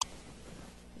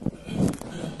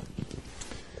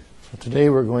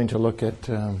Today we're going to look at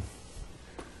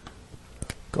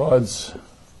God's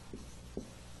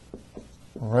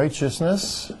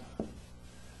righteousness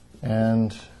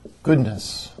and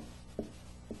goodness.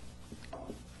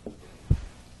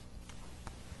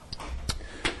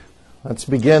 Let's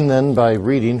begin then by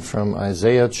reading from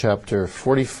Isaiah chapter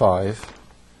 45,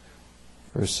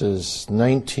 verses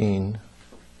 19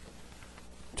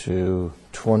 to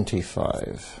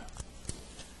 25.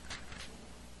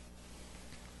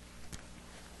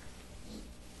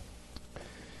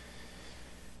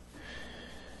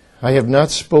 I have not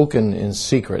spoken in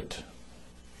secret.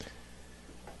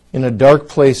 In a dark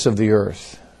place of the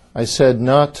earth, I said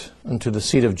not unto the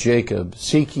seed of Jacob,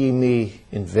 Seek ye me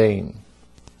in vain.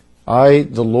 I,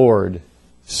 the Lord,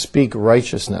 speak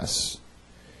righteousness.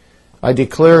 I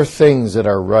declare things that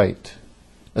are right.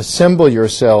 Assemble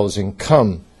yourselves and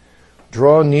come.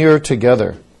 Draw near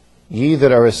together, ye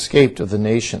that are escaped of the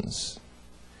nations.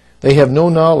 They have no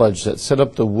knowledge that set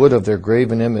up the wood of their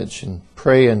graven image and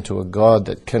pray unto a God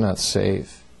that cannot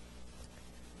save.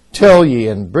 Tell ye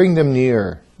and bring them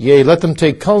near, yea, let them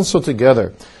take counsel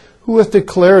together. Who hath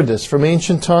declared this from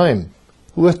ancient time?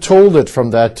 Who hath told it from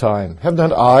that time? Have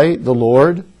not I, the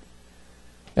Lord?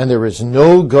 And there is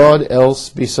no God else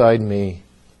beside me,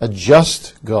 a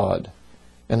just God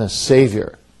and a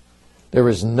Savior. There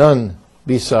is none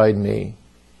beside me.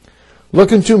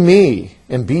 Look unto me,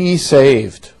 and be ye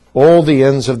saved, all the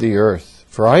ends of the earth,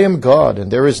 for I am God, and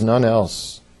there is none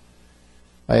else.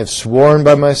 I have sworn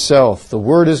by myself, the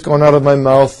word is gone out of my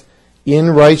mouth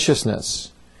in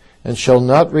righteousness, and shall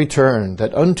not return,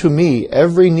 that unto me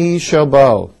every knee shall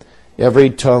bow, every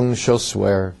tongue shall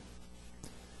swear.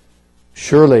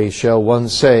 Surely shall one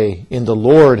say, In the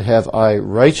Lord have I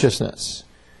righteousness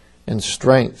and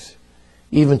strength.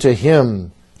 Even to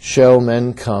him shall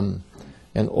men come,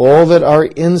 and all that are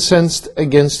incensed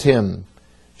against him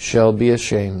shall be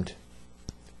ashamed.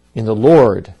 In the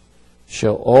Lord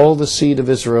shall all the seed of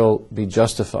Israel be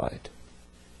justified,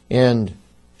 and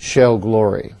shall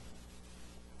glory.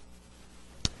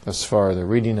 Thus far, the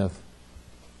reading of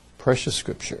precious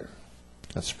Scripture.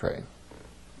 Let's pray.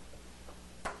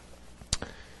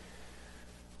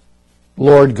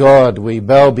 Lord God, we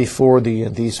bow before Thee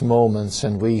in these moments,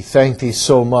 and we thank Thee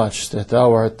so much that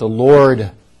Thou art the Lord,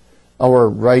 our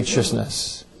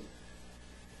righteousness,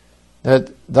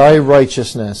 that Thy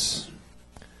righteousness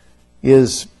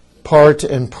is part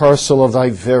and parcel of Thy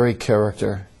very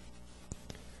character,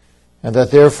 and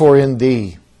that therefore in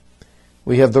Thee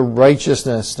we have the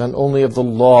righteousness not only of the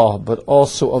law, but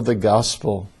also of the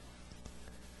gospel.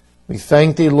 We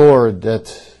thank Thee, Lord,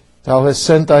 that Thou hast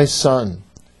sent Thy Son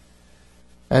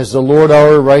as the Lord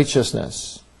our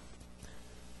righteousness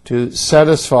to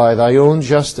satisfy Thy own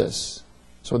justice,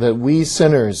 so that we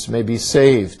sinners may be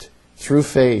saved through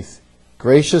faith,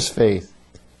 gracious faith,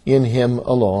 in Him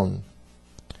alone.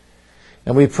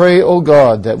 And we pray, O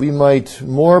God, that we might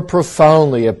more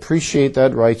profoundly appreciate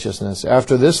that righteousness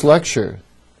after this lecture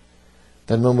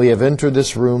than when we have entered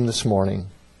this room this morning.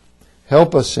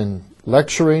 Help us in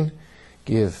lecturing,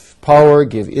 give power,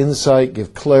 give insight,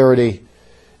 give clarity,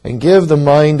 and give the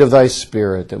mind of Thy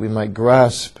Spirit that we might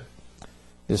grasp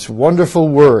this wonderful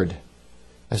word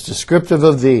as descriptive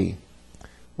of Thee,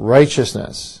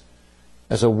 righteousness,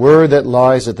 as a word that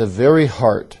lies at the very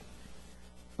heart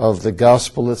of the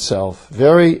gospel itself,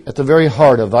 at the very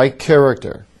heart of Thy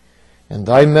character and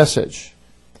Thy message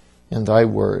and Thy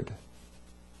word.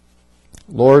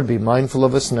 Lord, be mindful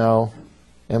of us now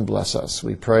and bless us.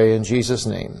 We pray in Jesus'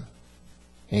 name.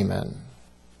 Amen.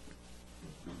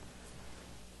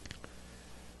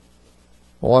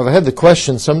 Well, I've had the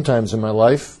question sometimes in my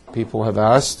life, people have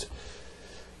asked,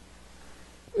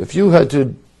 if you had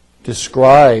to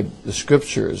describe the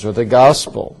Scriptures or the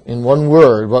Gospel in one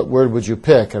word, what word would you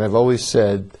pick? And I've always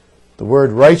said the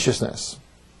word righteousness.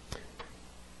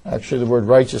 Actually, the word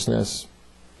righteousness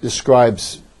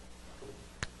describes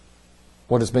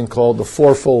what has been called the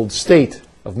fourfold state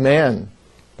of man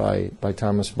by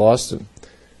Thomas Boston. It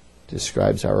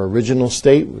describes our original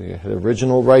state. We had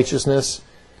original righteousness.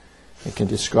 It can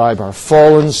describe our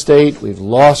fallen state. We've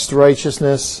lost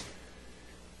righteousness.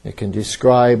 It can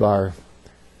describe our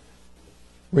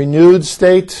renewed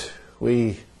state.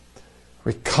 We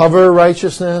recover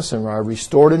righteousness and are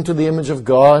restored into the image of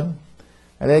God.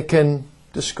 And it can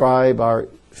describe our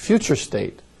future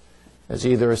state as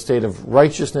either a state of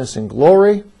righteousness in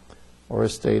glory or a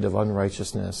state of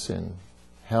unrighteousness in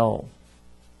hell.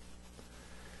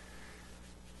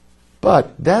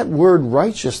 But that word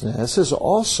righteousness is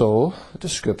also a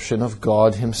description of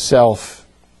God Himself.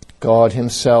 God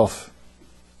Himself.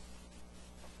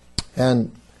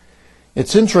 And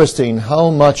it's interesting how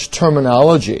much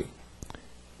terminology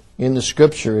in the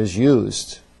Scripture is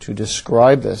used to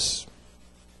describe this.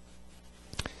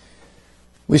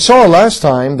 We saw last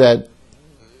time that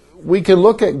we can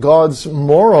look at God's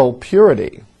moral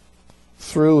purity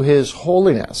through His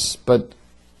holiness, but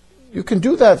you can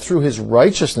do that through His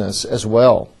righteousness as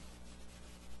well.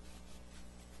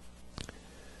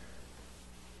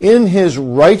 In His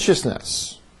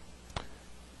righteousness,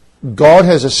 God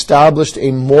has established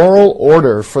a moral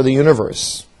order for the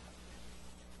universe.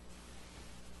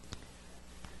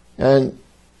 And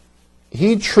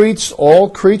He treats all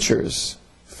creatures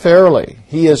fairly.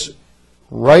 He is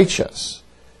righteous.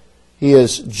 He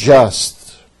is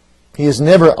just. He is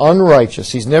never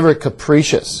unrighteous. He's never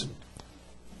capricious.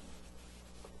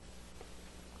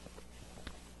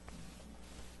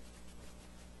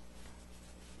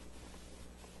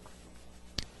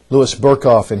 Louis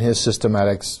Berkhoff, in his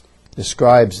Systematics,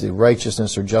 describes the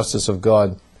righteousness or justice of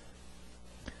God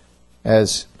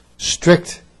as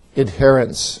strict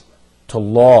adherence to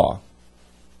law.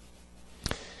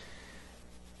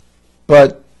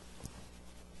 But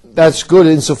that's good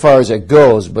insofar as it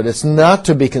goes, but it's not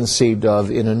to be conceived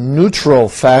of in a neutral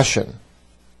fashion.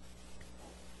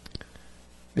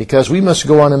 Because we must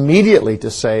go on immediately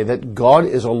to say that God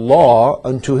is a law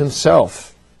unto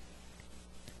Himself.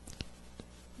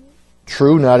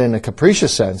 True, not in a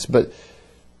capricious sense, but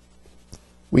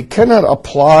we cannot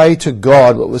apply to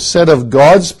God what was said of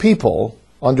God's people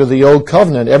under the Old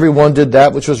Covenant. Everyone did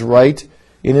that which was right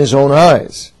in his own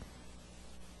eyes.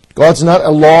 God's not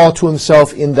a law to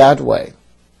Himself in that way.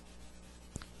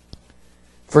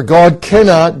 For God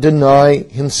cannot deny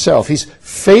Himself. He's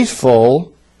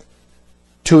faithful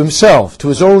to Himself, to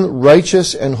His own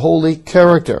righteous and holy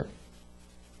character.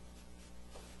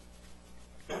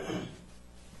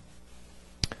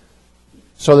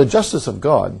 So the justice of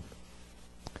God,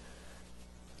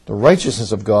 the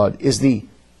righteousness of God, is the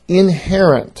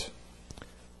inherent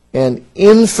and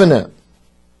infinite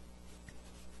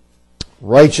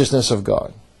righteousness of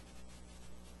God.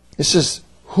 This is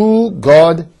who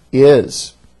God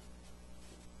is.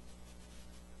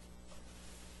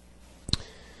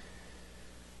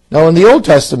 Now in the Old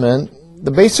Testament, the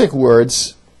basic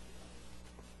words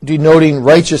denoting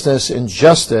righteousness and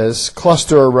justice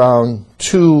cluster around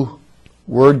two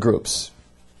word groups.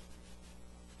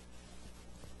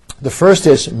 The first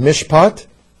is mishpat,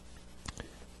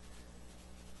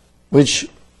 which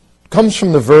comes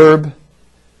from the verb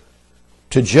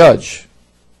to judge.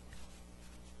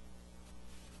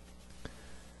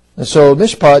 And so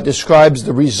mishpat describes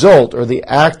the result or the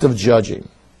act of judging.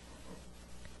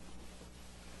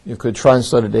 You could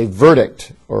translate it a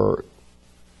verdict or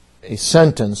a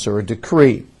sentence or a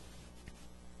decree.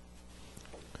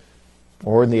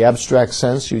 Or in the abstract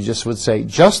sense, you just would say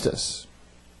justice.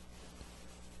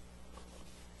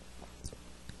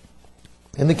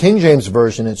 In the King James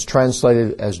Version, it's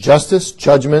translated as justice,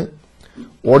 judgment,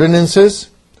 ordinances,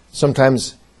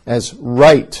 sometimes as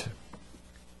right.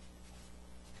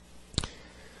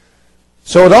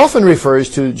 So it often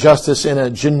refers to justice in a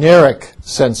generic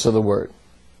sense of the word.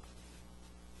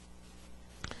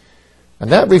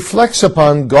 And that reflects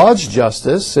upon God's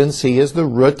justice, since He is the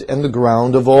root and the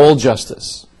ground of all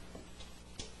justice.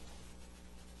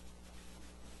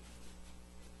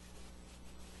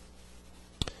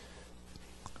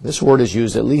 This word is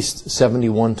used at least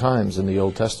 71 times in the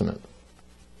Old Testament.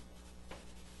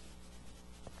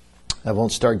 I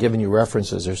won't start giving you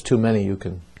references. There's too many. You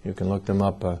can look them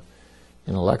up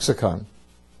in a lexicon.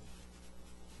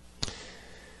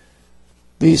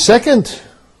 The second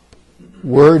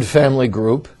word family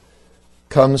group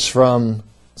comes from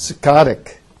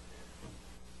tzaddik,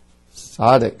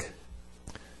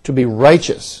 to be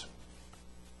righteous.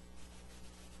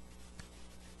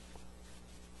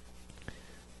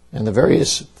 And the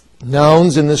various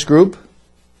nouns in this group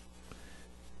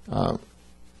and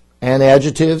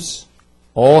adjectives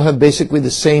all have basically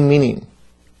the same meaning.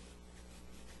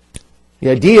 The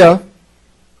idea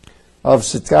of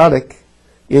tzaddik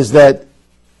is that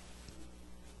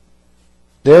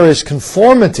there is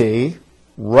conformity,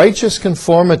 righteous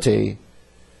conformity,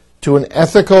 to an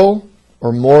ethical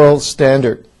or moral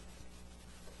standard.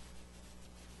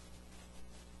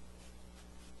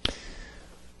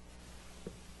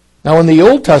 Now, in the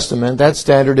Old Testament, that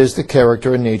standard is the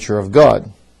character and nature of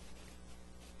God.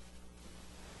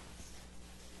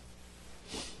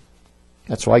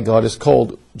 That's why God is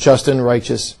called just and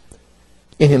righteous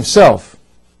in Himself.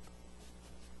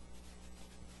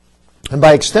 And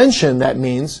by extension, that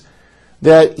means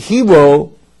that He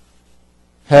will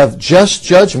have just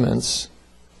judgments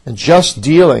and just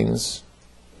dealings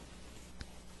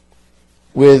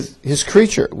with His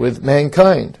creature, with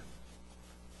mankind.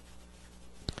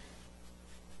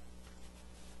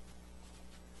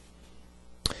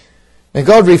 And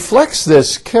God reflects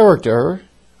this character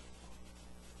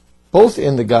both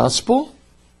in the gospel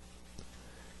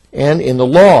and in the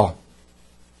law.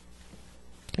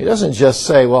 He doesn't just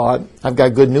say, well, I've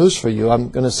got good news for you. I'm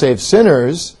going to save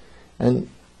sinners, and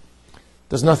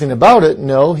does nothing about it.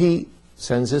 No, he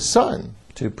sends his Son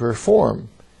to perform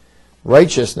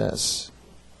righteousness,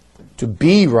 to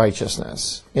be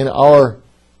righteousness in our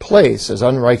place as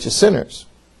unrighteous sinners.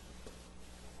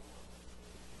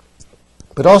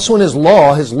 But also in his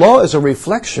law is a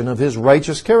reflection of his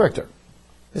righteous character.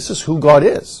 This is who God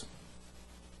is.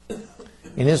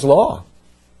 In his law,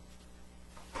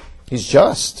 he's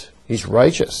just, he's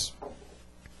righteous.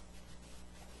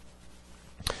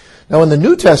 Now in the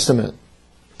New Testament,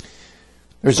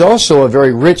 there's also a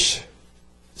very rich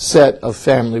set of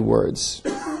family words,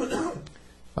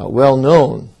 well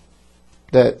known,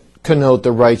 that connote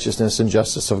the righteousness and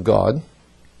justice of God.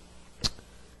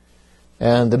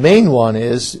 And the main one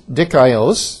is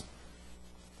dikaios,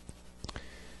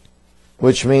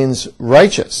 which means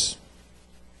righteous,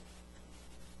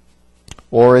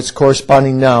 or its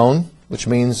corresponding noun, which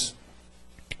means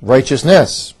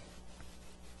righteousness.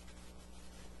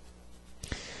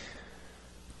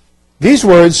 These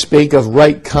words speak of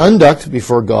right conduct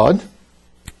before God,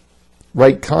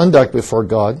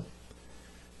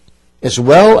 as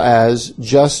well as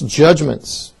just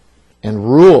judgments and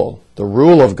rule, the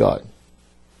rule of God.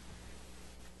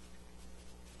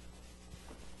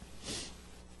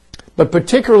 But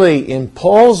particularly in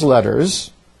Paul's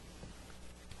letters,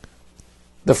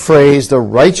 the phrase, the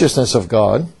righteousness of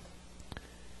God,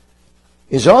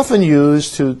 is often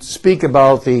used to speak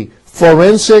about the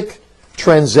forensic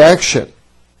transaction,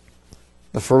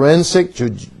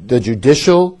 the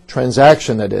judicial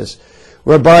transaction, that is,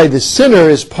 whereby the sinner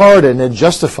is pardoned and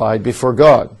justified before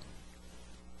God.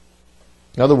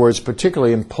 In other words,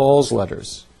 particularly in Paul's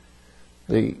letters,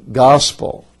 the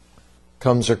gospel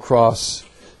comes across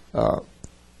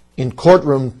in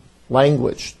courtroom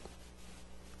language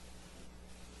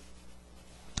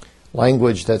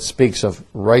that speaks of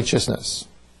righteousness.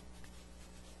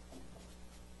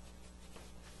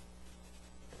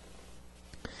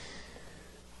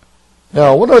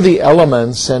 Now, what are the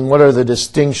elements and what are the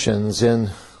distinctions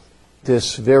in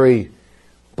this very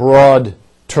broad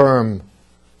term,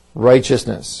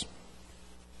 righteousness?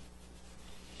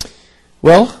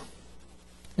 Well,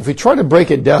 if we try to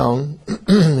break it down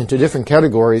into different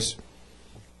categories,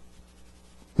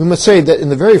 we must say that in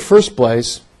the very first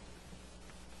place,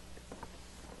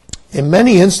 in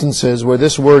many instances where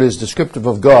this word is descriptive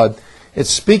of God, it's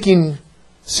speaking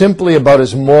simply about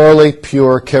his morally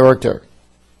pure character.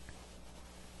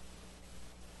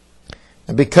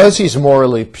 And because he's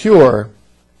morally pure,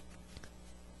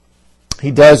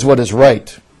 he does what is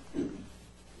right.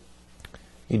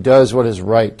 He does what is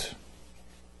right.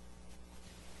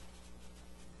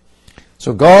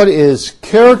 So God is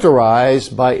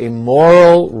characterized by a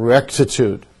moral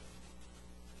rectitude.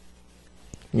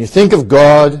 When you think of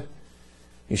God,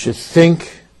 you should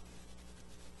think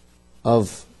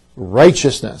of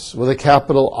righteousness with a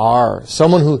capital R,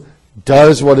 someone who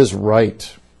does what is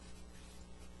right.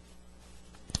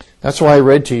 That's why I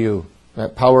read to you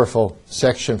that powerful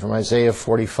section from Isaiah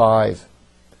 45.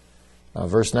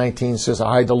 Verse 19 says,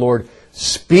 I, the Lord,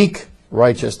 speak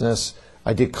righteousness.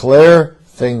 I declare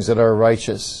things that are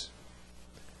righteous.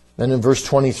 Then in verse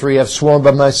 23, I've sworn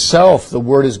by myself, the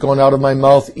word is gone out of my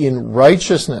mouth in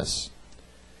righteousness.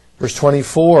 Verse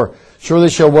 24, surely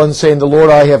shall one say in the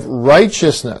Lord, I have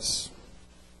righteousness.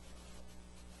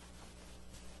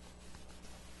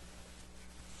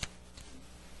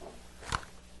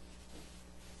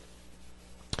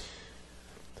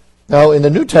 Now, in the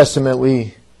New Testament,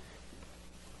 we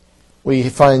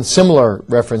find similar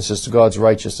references to God's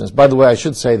righteousness. By the way, I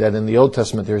should say that in the Old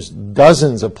Testament, there's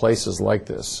dozens of places like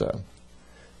this.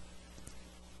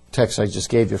 Text I just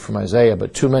gave you from Isaiah,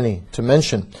 but too many to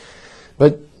mention.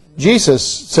 But Jesus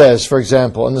says, for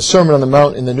example, in the Sermon on the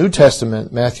Mount in the New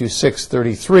Testament, Matthew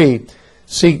 6:33,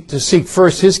 to seek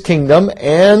first his kingdom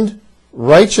and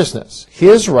righteousness,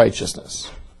 his righteousness,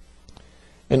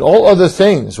 and all other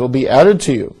things will be added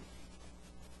to you.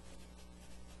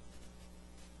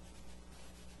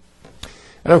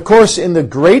 And of course, in the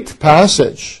great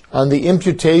passage on the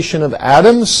imputation of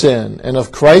Adam's sin and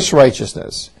of Christ's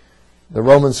righteousness, the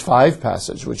Romans 5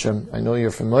 passage, which I know you're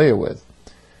familiar with,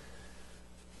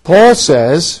 Paul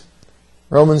says,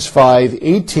 Romans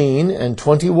 5:18 and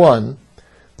 21,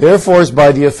 therefore as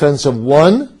by the offense of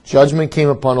one, judgment came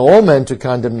upon all men to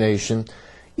condemnation,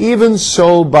 even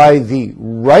so by the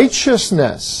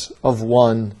righteousness of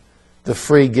one, the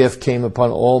free gift came upon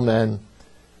all men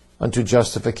unto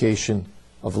justification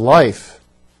of life.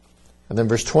 And then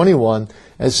verse 21,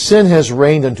 as sin has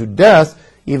reigned unto death,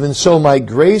 even so might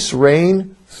grace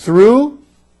reign through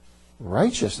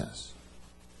righteousness.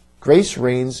 Grace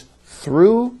reigns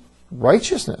through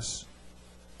righteousness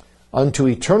unto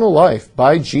eternal life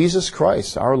by Jesus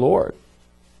Christ our Lord.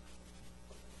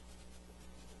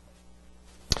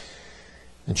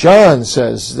 John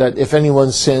says that if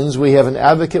anyone sins, we have an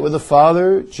advocate with the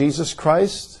Father, Jesus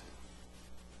Christ,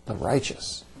 the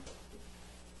righteous.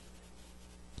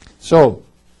 So,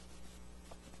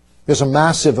 there's a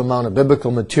massive amount of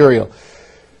biblical material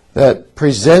that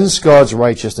presents God's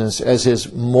righteousness as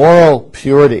His moral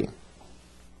purity.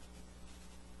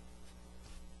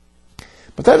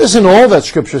 But that isn't all that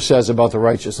Scripture says about the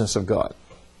righteousness of God.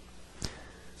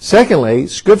 Secondly,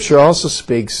 Scripture also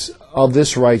speaks of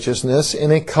this righteousness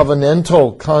in a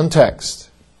covenantal context.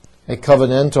 A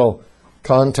covenantal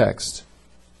context.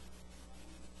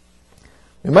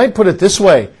 We might put it this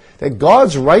way, that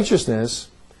God's righteousness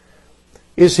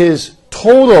is His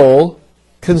total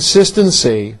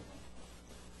consistency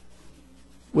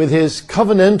with His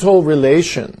covenantal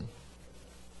relation,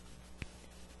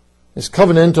 His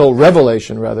covenantal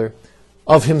revelation, rather,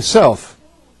 of Himself.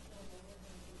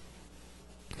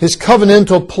 His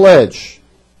covenantal pledge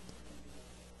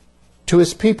to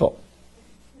His people.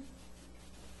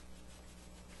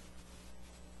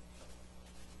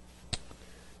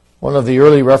 One of the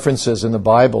early references in the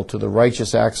Bible to the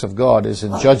righteous acts of God is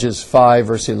in Judges 5,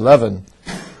 verse 11.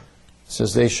 It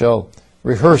says, they shall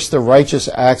rehearse the righteous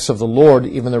acts of the Lord,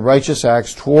 even the righteous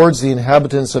acts towards the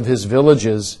inhabitants of His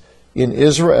villages in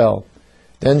Israel.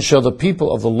 Then shall the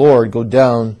people of the Lord go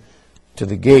down to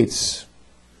the gates.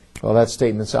 Well, that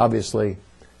statement's obviously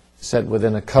set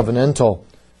within a covenantal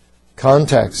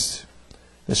context.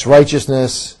 This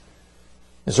righteousness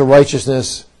is a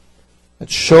righteousness that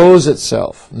shows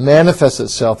itself, manifests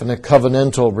itself in a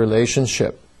covenantal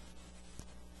relationship.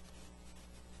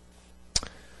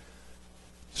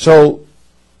 So,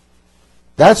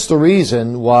 that's the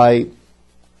reason why,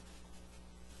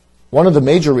 one of the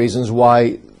major reasons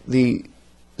why the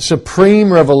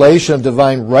supreme revelation of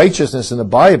divine righteousness in the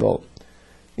Bible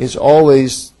is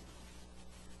always,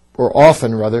 or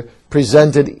often rather,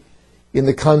 presented in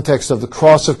the context of the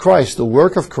cross of Christ, the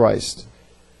work of Christ.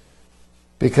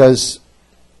 Because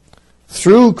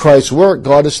through Christ's work,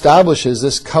 God establishes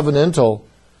this covenantal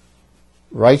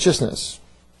righteousness.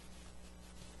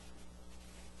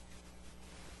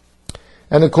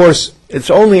 And of course, it's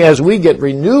only as we get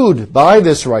renewed by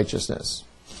this righteousness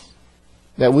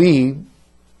that we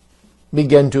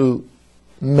begin to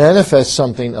manifest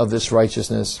something of this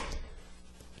righteousness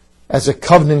as a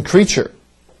covenant creature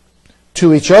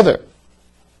to each other.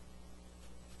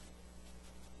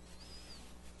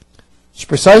 It's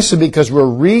precisely because we're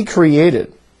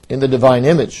recreated in the divine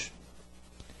image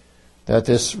that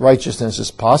this righteousness is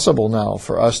possible now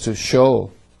for us to show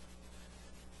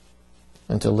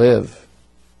and to live,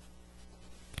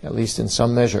 at least in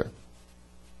some measure.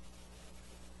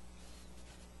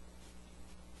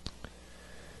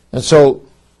 And so,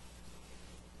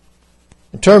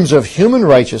 in terms of human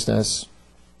righteousness,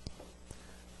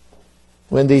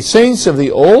 when the saints of the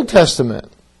Old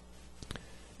Testament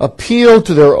appeal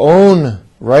to their own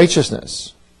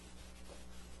righteousness,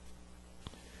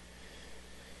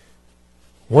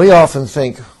 we often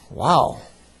think, wow,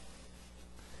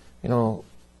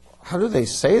 how do they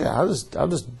say that? How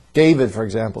does David, for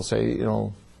example, say,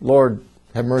 Lord,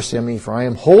 have mercy on me, for I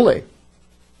am holy,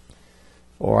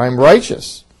 or I am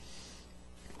righteous?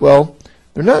 Well,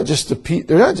 they're not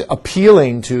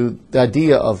appealing to the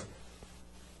idea of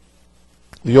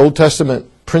the Old Testament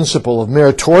principle of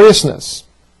meritoriousness,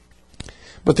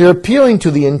 but they're appealing to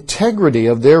the integrity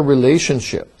of their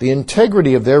relationship,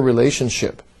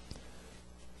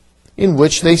 in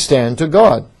which they stand to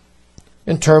God,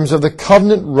 in terms of the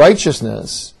covenant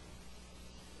righteousness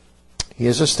He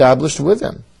has established with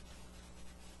them.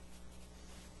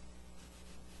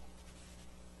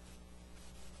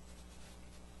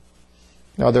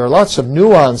 Now, there are lots of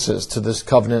nuances to this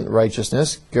covenant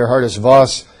righteousness. Gerhardus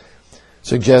Voss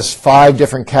suggests 5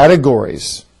 different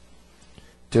categories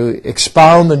to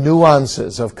expound the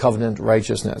nuances of covenant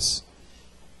righteousness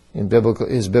in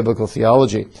his biblical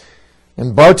theology.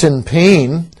 And Barton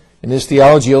Payne, in his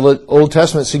theology of the Old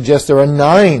Testament, suggests there are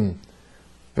 9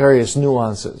 various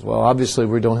nuances. Well, obviously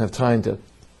we don't have time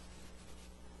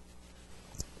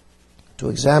to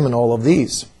examine all of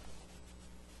these.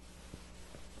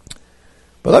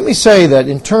 But let me say that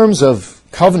in terms of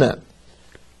covenant,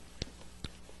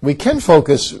 we can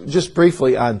focus just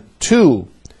briefly on 2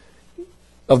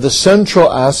 of the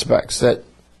central aspects that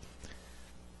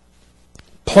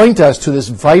point us to this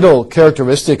vital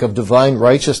characteristic of divine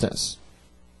righteousness.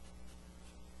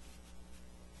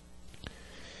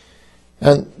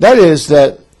 And that is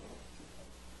that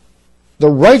the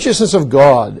righteousness of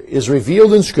God is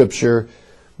revealed in Scripture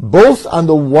both on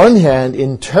the one hand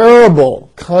in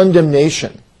terrible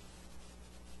condemnation,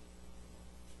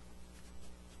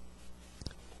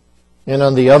 and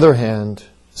on the other hand,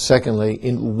 secondly,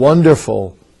 in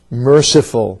wonderful,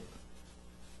 merciful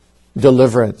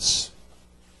deliverance.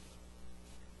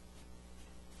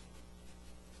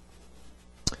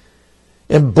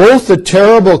 And both the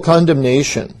terrible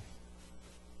condemnation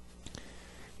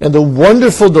and the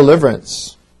wonderful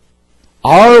deliverance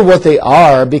are what they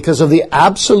are because of the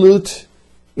absolute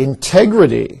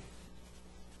integrity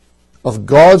of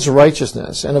God's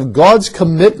righteousness and of God's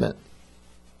commitment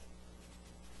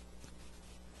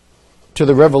to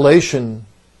the revelation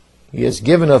He has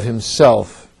given of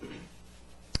Himself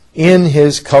in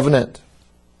His covenant.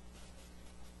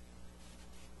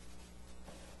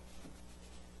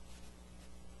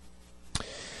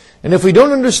 And if we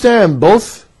don't understand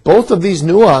both of these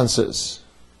nuances,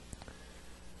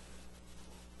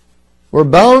 we're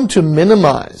bound to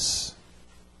minimize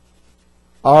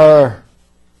bound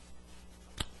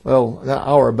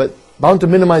to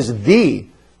minimize the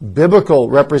biblical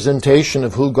representation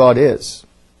of who God is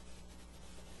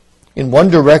in one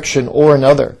direction or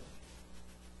another.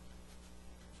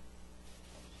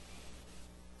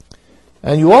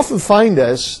 And you often find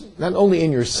this, not only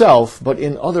in yourself, but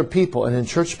in other people and in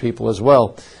church people as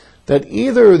well, that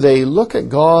either they look at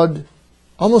God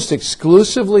almost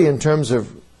exclusively in terms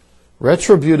of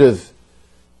retributive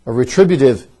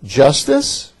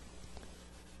justice,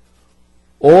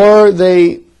 or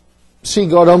they see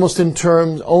God almost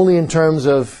only in terms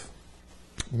of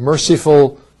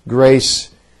merciful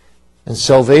grace and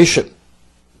salvation.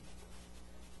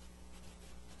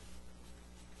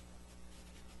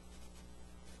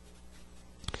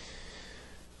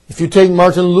 If you take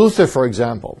Martin Luther, for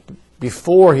example,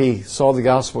 before he saw the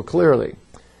gospel clearly,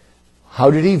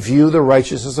 how did he view the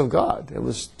righteousness of God? It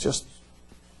was just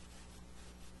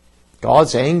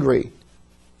God's angry,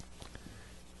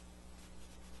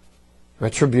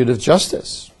 retributive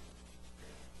justice.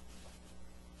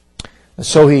 And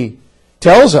so he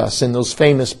tells us in those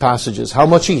famous passages how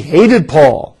much he hated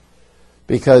Paul,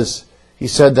 because he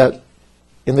said that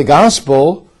in the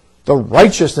gospel the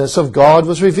righteousness of God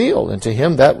was revealed, and to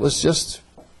him that was just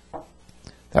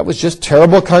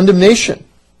terrible condemnation.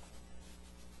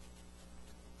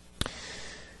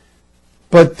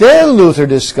 But then Luther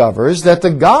discovers that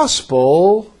the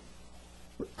gospel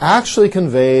actually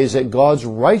conveys that God's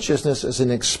righteousness is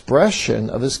an expression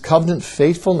of His covenant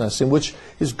faithfulness, in which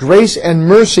His grace and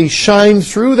mercy shine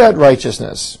through that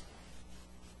righteousness.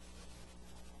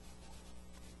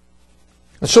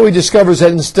 And so he discovers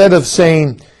that instead of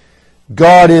saying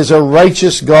God is a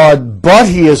righteous God, but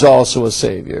He is also a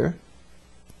Savior,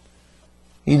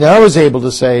 he now is able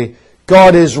to say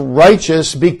God is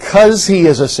righteous because He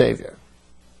is a Savior.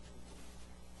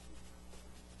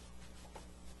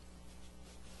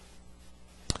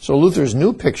 So Luther's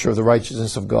new picture of the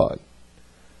righteousness of God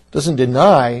doesn't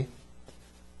deny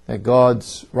that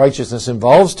God's righteousness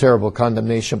involves terrible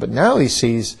condemnation, but now he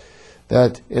sees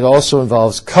that it also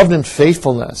involves covenant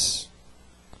faithfulness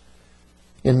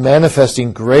in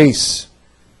manifesting grace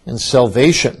and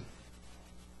salvation.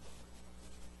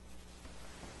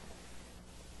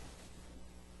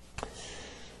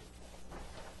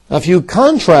 Now, if you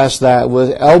contrast that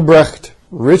with Albrecht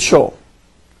Ritschl,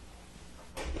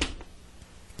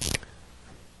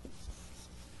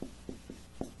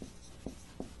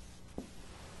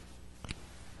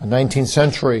 a 19th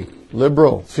century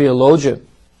liberal theologian,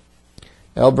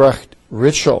 Albrecht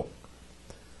Ritschl,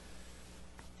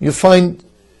 you find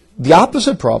the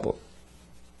opposite problem.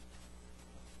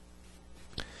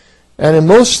 And in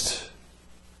most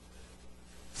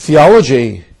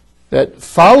theology that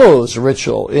follows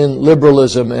Ritschl in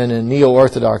liberalism and in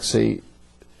neo-orthodoxy,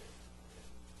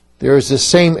 there is the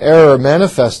same error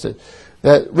manifested.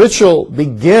 That Ritschl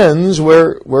begins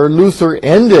where Luther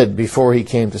ended before he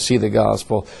came to see the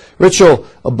gospel. Ritschl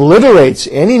obliterates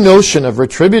any notion of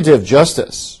retributive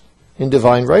justice in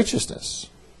divine righteousness.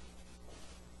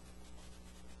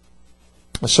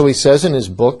 So he says in his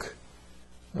book,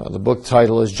 the book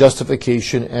title is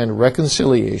Justification and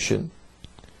Reconciliation,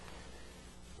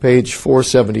 page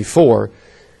 474,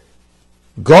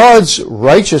 God's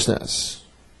righteousness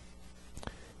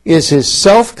is His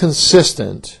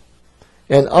self-consistent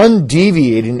and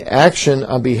undeviating action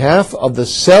on behalf of the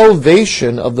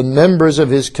salvation of the members of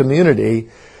His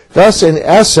community. Thus, in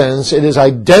essence, it is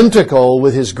identical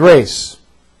with His grace.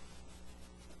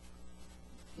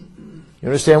 You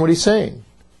understand what he's saying?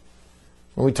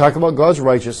 When we talk about God's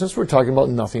righteousness, we're talking about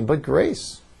nothing but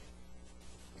grace.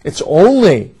 It's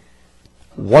only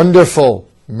wonderful,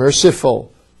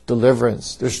 merciful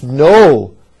deliverance. There's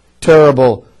no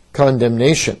terrible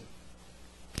condemnation.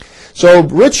 So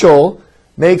Ritschl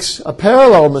makes a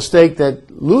parallel mistake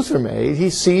that Luther made. He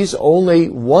sees only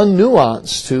one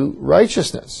nuance to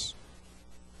righteousness.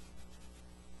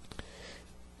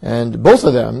 And both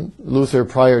of them, Luther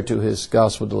prior to his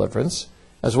gospel deliverance,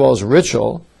 as well as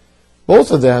Ritschl,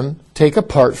 both of them take a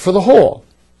part for the whole.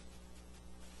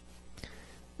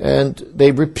 And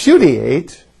they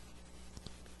repudiate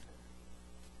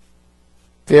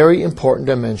very important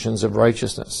dimensions of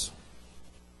righteousness.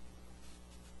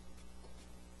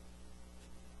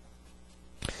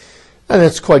 And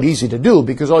it's quite easy to do,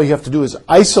 because all you have to do is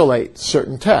isolate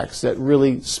certain texts that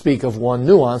really speak of one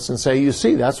nuance and say, you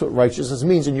see, that's what righteousness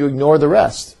means, and you ignore the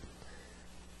rest.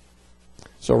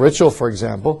 So Ritschl, for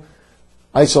example,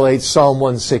 isolates Psalm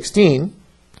 116,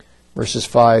 verses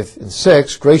 5 and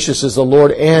 6. Gracious is the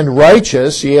Lord and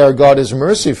righteous, yea, our God is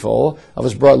merciful. I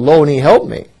was brought low, and he helped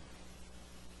me.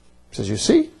 He says, you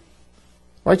see,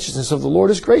 righteousness of the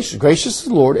Lord is gracious. Gracious is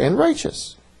the Lord and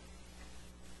righteous.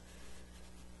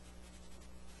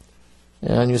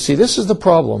 And you see, this is the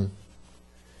problem,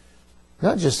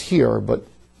 not just here, but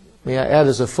may I add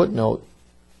as a footnote,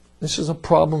 this is a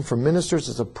problem for ministers,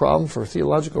 it's a problem for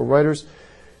theological writers.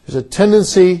 There's a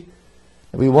tendency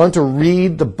that we want to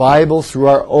read the Bible through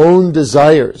our own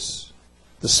desires,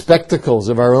 the spectacles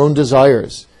of our own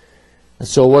desires. And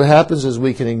so what happens is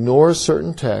we can ignore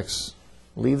certain texts,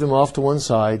 leave them off to one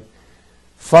side,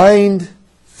 find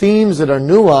themes that are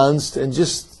nuanced and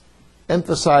just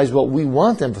emphasize what we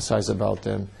want to emphasize about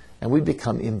them, and we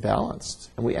become imbalanced.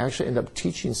 And we actually end up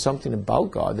teaching something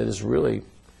about God that is really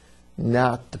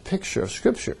not the picture of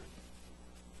Scripture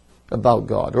about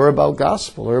God, or about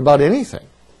gospel, or about anything.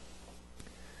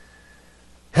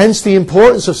 Hence the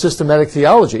importance of systematic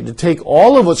theology, to take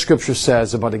all of what Scripture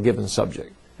says about a given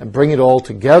subject and bring it all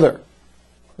together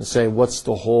and say, what's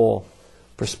the whole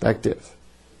perspective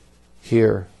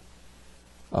here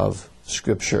of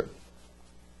Scripture?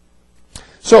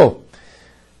 So,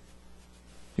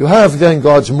 you have then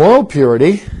God's moral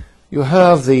purity, you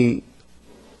have the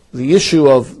issue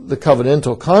of the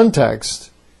covenantal context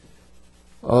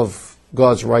of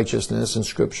God's righteousness in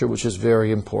Scripture, which is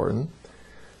very important.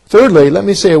 Thirdly, let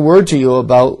me say a word to you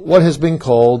about what has been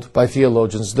called by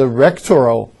theologians the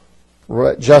rectoral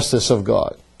justice of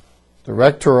God. The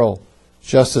rectoral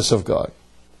justice of God.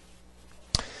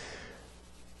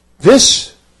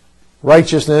 This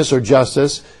righteousness or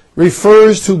justice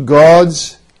refers to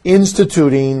God's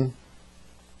instituting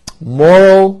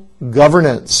moral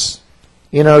governance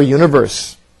in our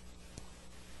universe.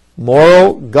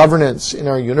 Moral governance in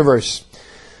our universe.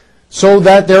 So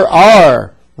that there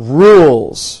are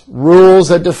rules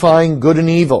that define good and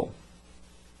evil.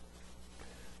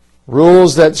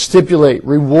 Rules that stipulate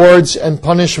rewards and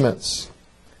punishments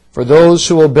for those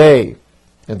who obey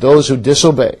and those who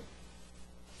disobey.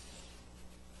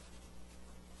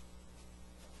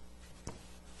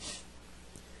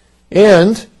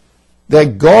 And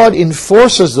that God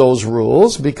enforces those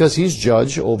rules because He's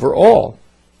judge over all.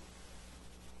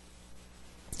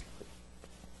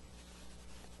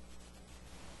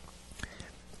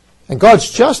 And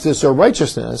God's justice or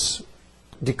righteousness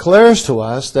declares to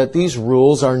us that these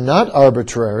rules are not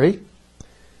arbitrary,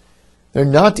 they're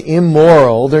not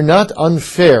immoral, they're not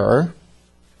unfair.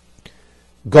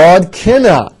 God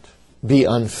cannot be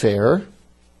unfair.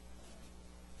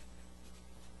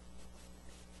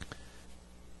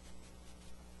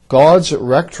 God's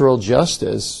rectoral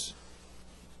justice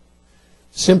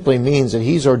simply means that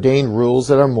He's ordained rules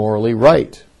that are morally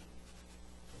right.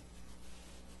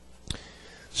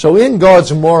 So in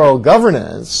God's moral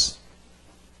governance,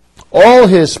 all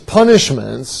His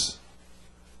punishments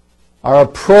are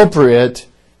appropriate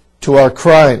to our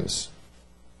crimes.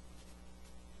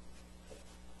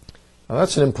 Now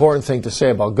that's an important thing to say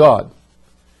about God,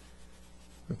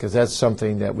 because that's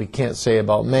something that we can't say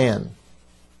about man.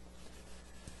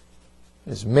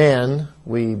 As man,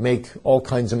 we make all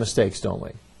kinds of mistakes, don't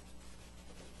we?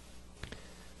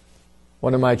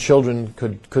 One of my children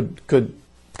could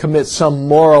commit some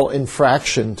moral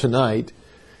infraction tonight,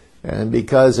 and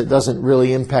because it doesn't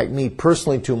really impact me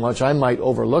personally too much, I might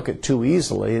overlook it too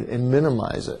easily and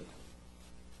minimize it.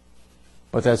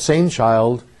 But that same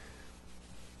child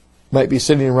might be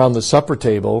sitting around the supper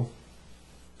table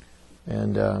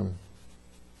and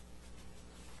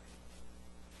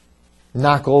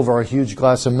knock over a huge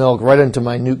glass of milk right into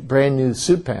my brand new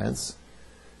suit pants,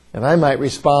 and I might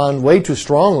respond way too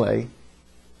strongly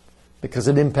because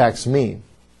it impacts me,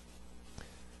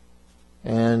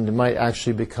 and might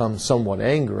actually become somewhat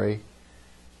angry,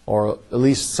 or at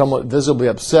least somewhat visibly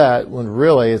upset, when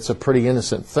really it's a pretty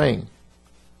innocent thing.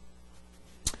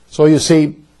 So you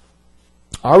see,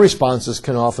 our responses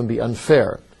can often be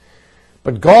unfair.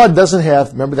 But God doesn't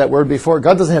have, remember that word before,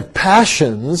 God doesn't have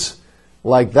passions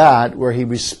like that where He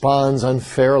responds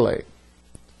unfairly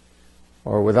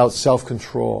or without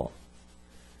self-control.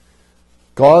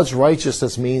 God's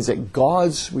righteousness means that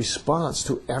God's response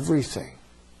to everything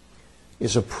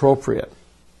is appropriate.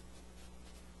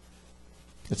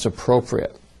 It's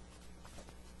appropriate.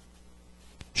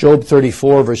 Job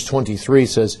 34 verse 23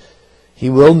 says,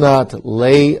 He will not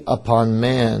lay upon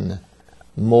man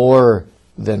more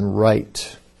than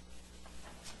right.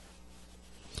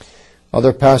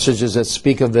 Other passages that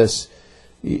speak of this,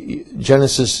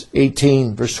 Genesis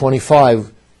 18 verse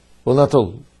 25, will not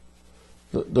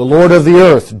the Lord of the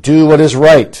earth do what is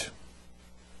right?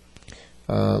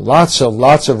 Lots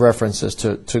of references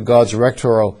to God's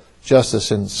electoral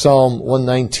justice in Psalm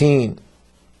 119.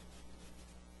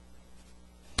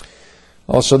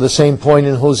 Also the same point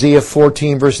in Hosea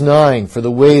 14 verse 9, for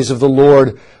the ways of the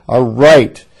Lord are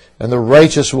right, and the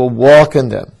righteous will walk in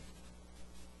them.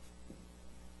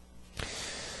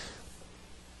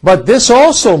 But this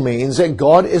also means that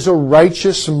God is a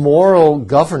righteous moral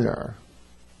governor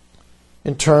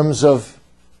in terms of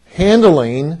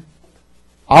handling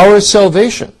our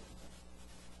salvation.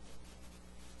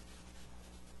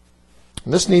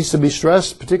 And this needs to be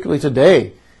stressed, particularly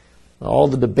today. All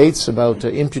the debates about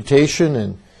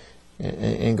imputation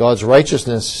and God's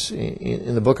righteousness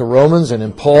in the book of Romans and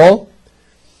in Paul.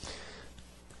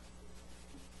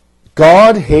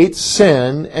 God hates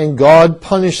sin and God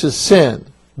punishes sin,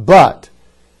 but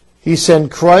He sent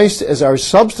Christ as our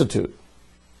substitute.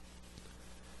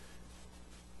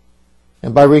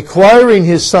 And by requiring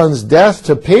His Son's death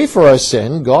to pay for our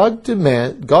sin, God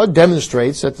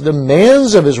demonstrates that the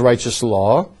demands of His righteous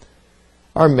law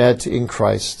are met in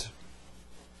Christ.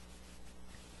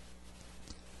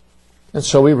 And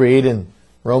so we read in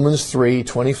Romans 3,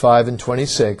 25 and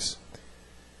 26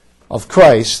 of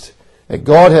Christ that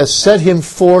God has set Him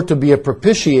forth to be a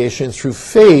propitiation through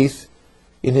faith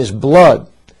in His blood,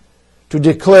 to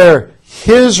declare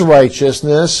His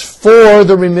righteousness for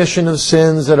the remission of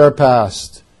sins that are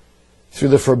past, through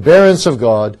the forbearance of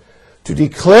God, to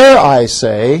declare, I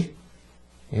say,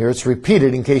 here it's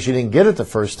repeated in case you didn't get it the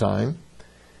first time,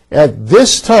 at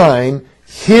this time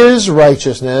His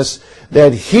righteousness,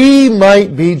 that He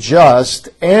might be just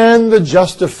and the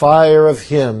justifier of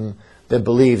him that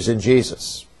believes in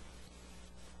Jesus.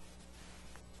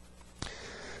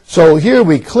 So here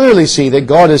we clearly see that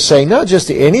God is saying not just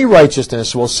any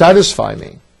righteousness will satisfy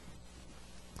me.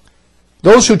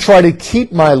 Those who try to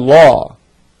keep my law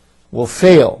will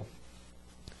fail.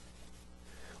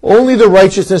 Only the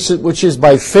righteousness which is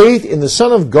by faith in the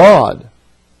Son of God,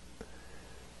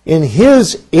 in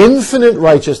His infinite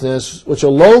righteousness, which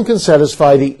alone can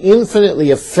satisfy the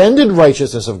infinitely offended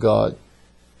righteousness of God,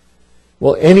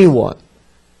 will anyone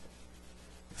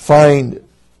find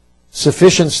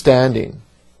sufficient standing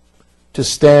to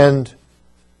stand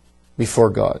before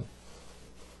God.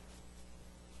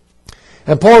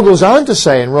 And Paul goes on to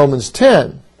say in Romans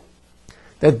 10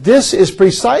 that this is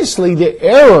precisely the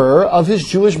error of his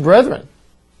Jewish brethren.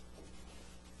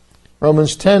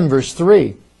 Romans 10 verse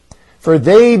 3, for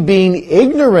they being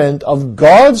ignorant of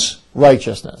God's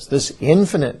righteousness, this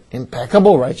infinite,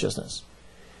 impeccable righteousness,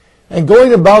 and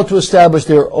going about to establish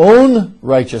their own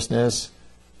righteousness,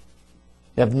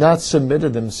 have not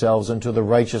submitted themselves unto the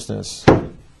righteousness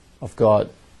of God.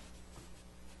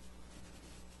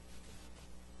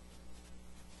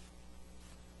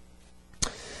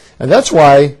 And that's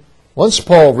why, once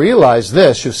Paul realized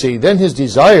this, you see, then his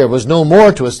desire was no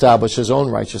more to establish his own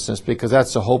righteousness, because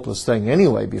that's a hopeless thing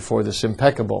anyway before this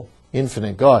impeccable,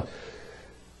 infinite God.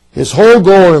 His whole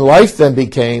goal in life then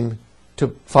became to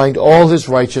find all his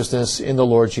righteousness in the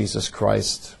Lord Jesus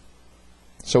Christ.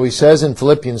 So he says in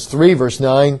Philippians 3 verse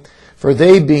 9, for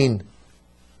they and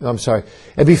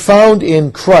be found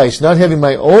in Christ, not having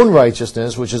my own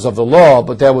righteousness, which is of the law,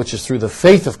 but that which is through the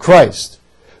faith of Christ,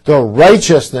 the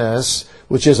righteousness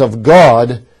which is of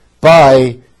God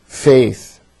by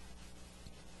faith.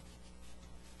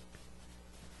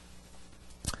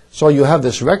 So you have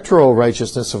this rectoral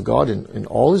righteousness of God in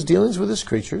all His dealings with His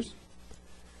creatures.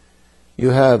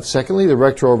 You have, secondly, the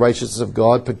rectoral righteousness of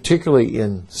God, particularly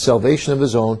in salvation of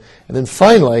His own. And then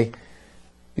finally,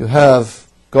 you have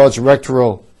God's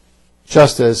rectoral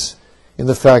justice in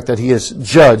the fact that He is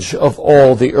judge of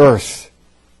all the earth.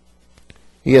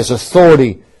 He has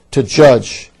authority to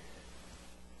judge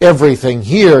everything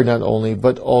here, not only,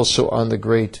 but also on the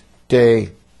great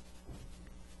day.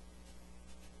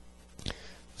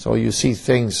 So you see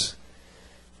things,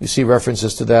 you see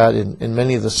references to that in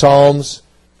many of the Psalms.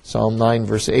 Psalm 9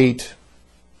 verse 8,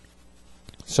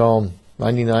 Psalm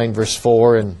 99 verse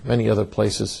 4, and many other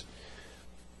places.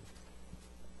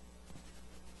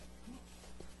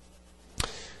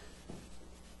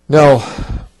 Now,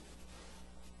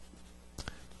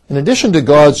 in addition to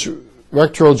God's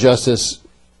rectoral justice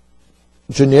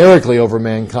generically over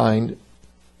mankind,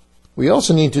 we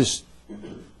also need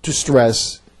to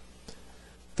stress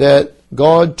that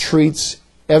God treats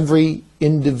every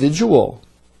individual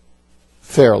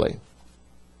fairly.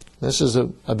 This is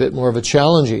a bit more of a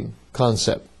challenging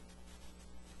concept.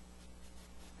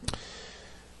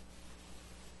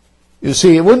 You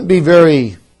see, it wouldn't be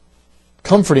very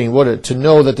comforting, would it, to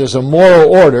know that there's a moral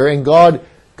order and God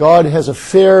has a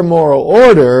fair moral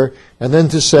order, and then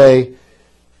to say,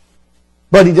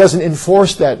 but He doesn't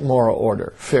enforce that moral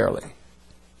order fairly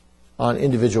on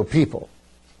individual people.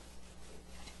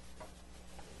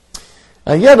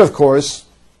 And yet, of course,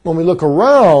 when we look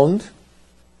around,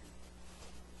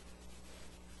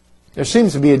 there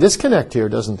seems to be a disconnect here,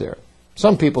 doesn't there?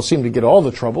 Some people seem to get all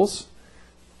the troubles.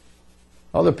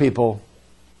 Other people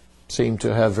seem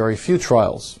to have very few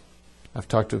trials. I've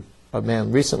talked to a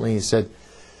man recently. He said,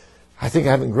 I think I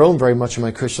haven't grown very much in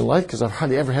my Christian life because I've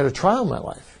hardly ever had a trial in my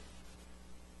life.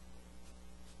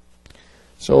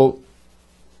 So,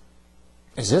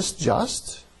 is this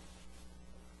just?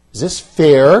 Is this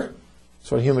fair?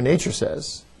 That's what human nature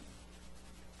says.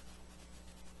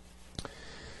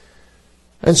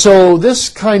 And so this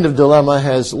kind of dilemma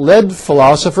has led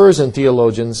philosophers and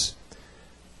theologians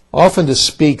often to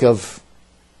speak of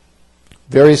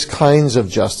various kinds of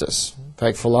justice. In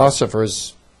fact,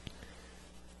 philosophers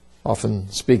often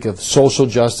speak of social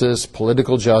justice,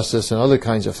 political justice, and other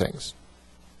kinds of things.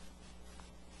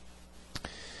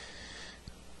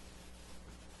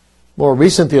 More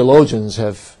recent theologians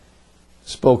have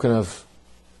spoken of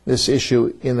this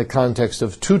issue in the context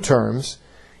of two terms: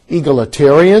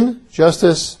 egalitarian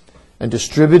justice and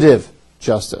distributive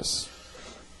justice.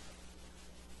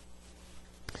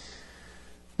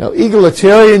 Now,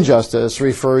 egalitarian justice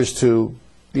refers to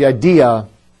the idea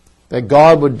that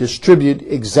God would distribute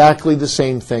exactly the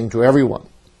same thing to everyone.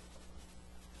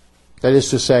 That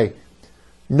is to say,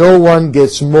 no one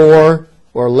gets more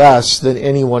or less than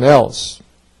anyone else.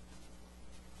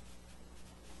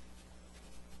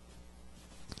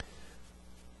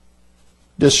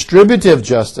 Distributive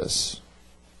justice,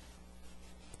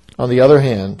 on the other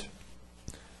hand,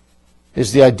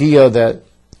 is the idea that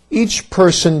each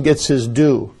person gets his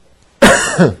due.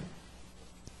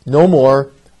 No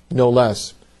more, no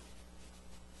less.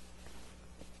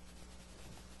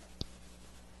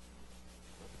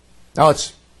 Now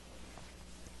it's,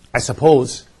 I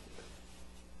suppose,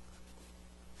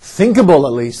 thinkable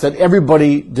at least, that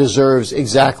everybody deserves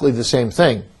exactly the same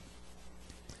thing.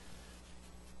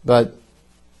 But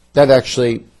that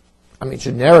actually,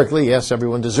 generically, yes,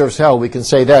 everyone deserves hell. We can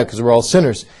say that because we're all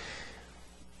sinners.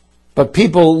 But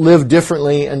people live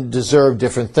differently and deserve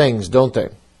different things, don't they?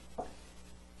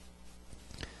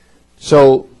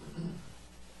 So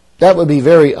that would be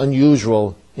very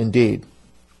unusual indeed.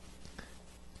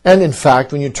 And in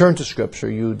fact, when you turn to Scripture,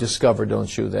 you discover,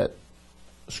 don't you, that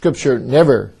Scripture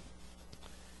never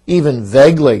even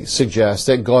vaguely suggests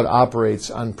that God operates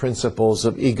on principles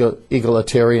of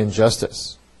egalitarian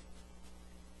justice.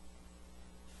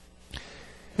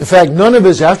 In fact, none of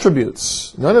His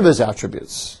attributes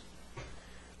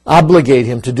obligate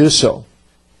Him to do so.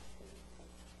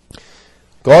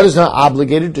 God is not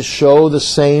obligated to show the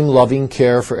same loving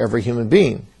care for every human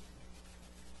being.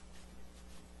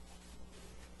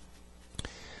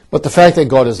 But the fact that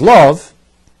God is love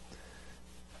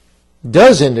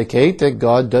does indicate that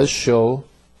God does show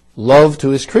love to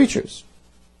His creatures.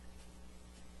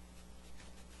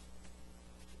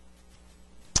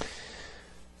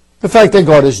 The fact that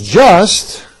God is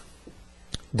just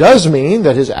does mean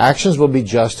that His actions will be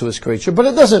just to His creature, but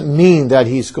it doesn't mean that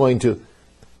He's going to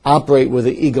operate with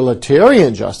the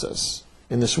egalitarian justice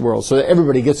in this world so that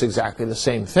everybody gets exactly the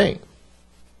same thing.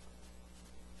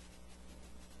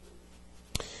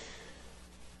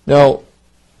 Now,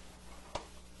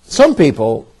 some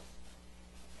people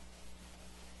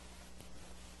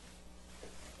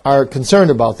are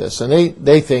concerned about this, and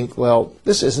they think, well,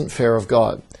 this isn't fair of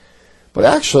God. But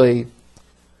actually,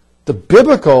 the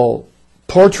biblical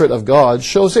portrait of God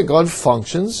shows that God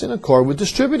functions in accord with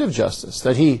distributive justice,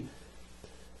 that He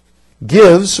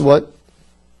gives what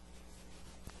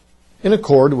in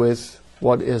accord with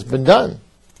what has been done.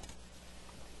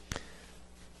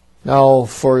 Now,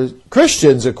 for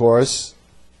Christians, of course,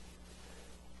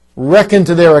 reckoned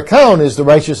to their account is the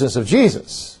righteousness of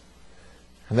Jesus.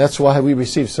 And that's why we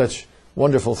receive such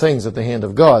wonderful things at the hand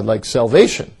of God, like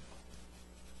salvation,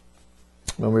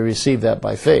 when we receive that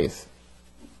by faith.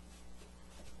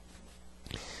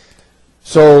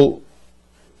 So,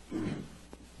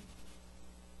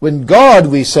 when God,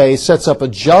 we say, sets up a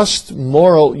just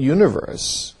moral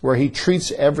universe where He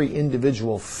treats every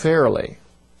individual fairly,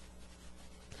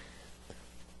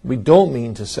 we don't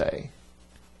mean to say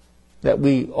that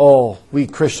we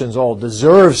Christians all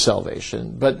deserve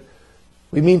salvation, but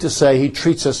we mean to say He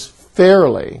treats us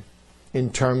fairly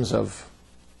in terms of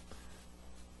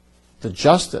the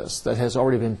justice that has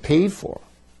already been paid for,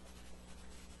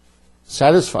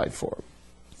 satisfied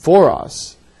for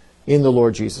us in the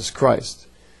Lord Jesus Christ.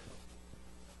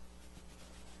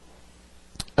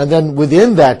 And then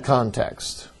within that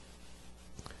context,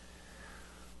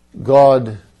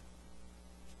 God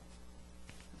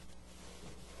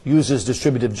uses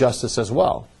distributive justice as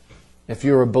well. If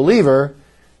you're a believer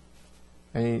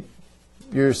and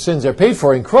your sins are paid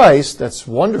for in Christ, that's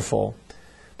wonderful.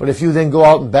 But if you then go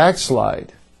out and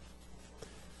backslide,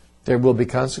 there will be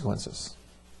consequences.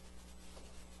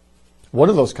 One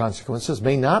of those consequences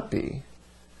may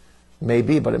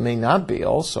be, but it may not be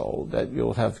also, that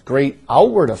you'll have great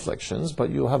outward afflictions, but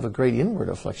you'll have a great inward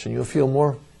affliction. You'll feel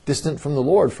more distant from the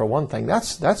Lord, for one thing.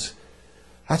 That's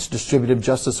distributive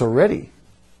justice already.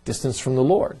 Distance from the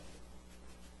Lord.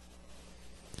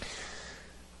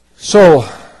 So,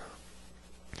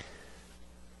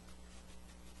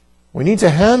 we need to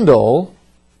handle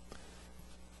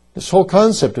this whole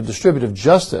concept of distributive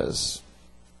justice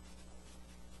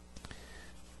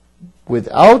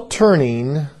without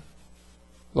turning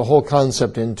the whole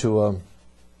concept into an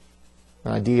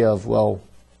idea of, well,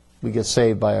 we get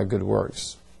saved by our good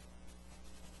works.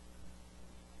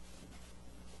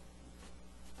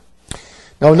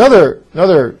 Now,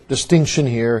 another distinction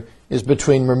here is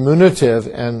between remunerative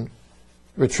and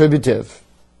retributive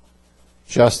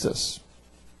justice.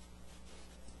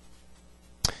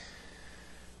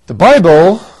 The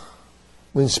Bible,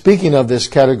 when speaking of this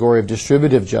category of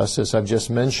distributive justice I've just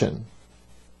mentioned,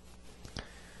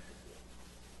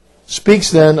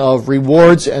 speaks then of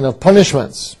rewards and of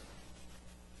punishments.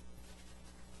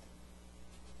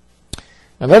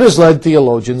 And that has led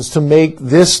theologians to make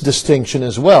this distinction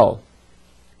as well.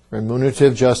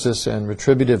 Remunerative justice and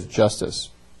retributive justice.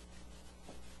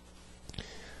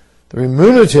 The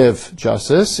remunerative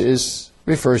justice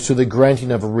refers to the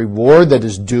granting of a reward that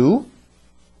is due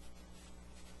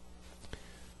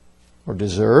or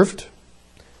deserved,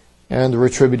 and the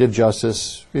retributive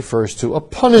justice refers to a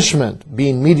punishment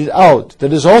being meted out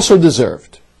that is also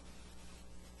deserved.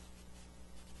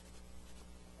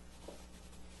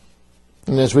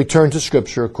 And as we turn to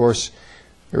Scripture, of course,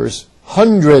 there's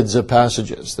hundreds of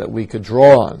passages that we could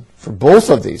draw on for both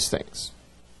of these things.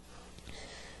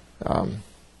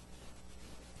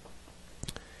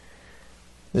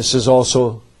 This is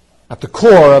also at the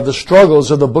core of the struggles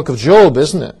of the book of Job,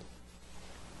 isn't it?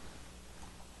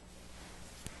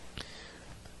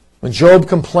 When Job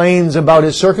complains about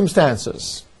his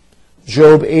circumstances,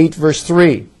 Job 8 verse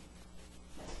 3,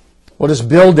 what does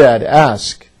Bildad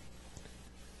ask?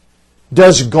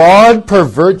 Does God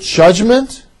pervert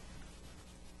judgment?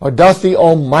 Or doth the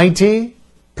Almighty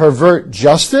pervert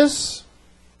justice?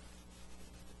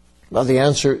 Well, the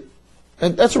answer,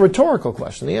 and that's a rhetorical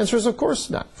question. The answer is of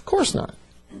course not. Of course not.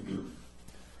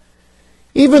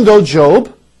 Even though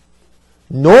Job,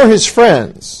 nor his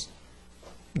friends,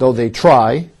 though they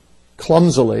try,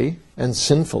 clumsily and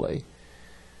sinfully,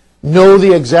 know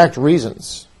the exact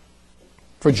reasons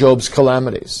for Job's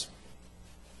calamities.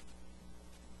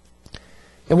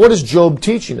 And what is Job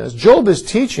teaching us? Job is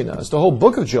teaching us, the whole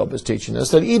book of Job is teaching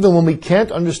us, that even when we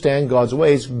can't understand God's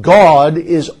ways, God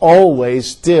is always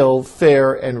still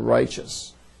fair and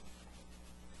righteous.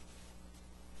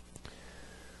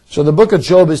 So the book of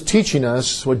Job is teaching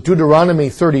us what Deuteronomy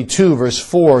 32 verse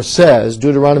 4 says.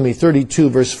 Deuteronomy 32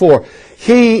 verse 4.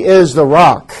 He is the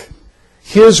rock.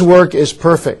 His work is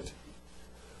perfect.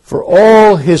 For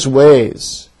all His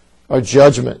ways are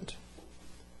judgment.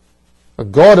 A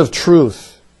God of truth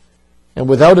and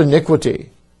without iniquity,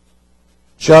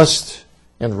 just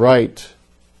and right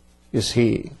is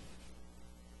He.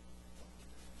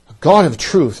 A God of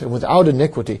truth and without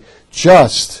iniquity,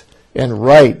 just and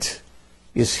right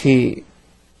is He.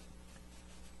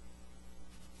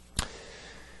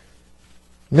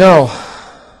 Now,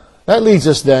 that leads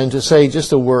us then to say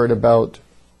just a word about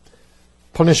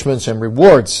punishments and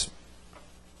rewards.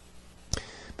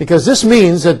 Because this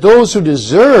means that those who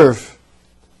deserve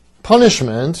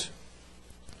punishment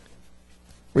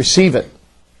receive it.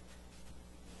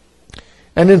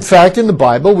 And in fact, in the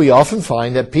Bible, we often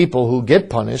find that people who get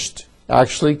punished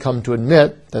actually come to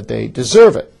admit that they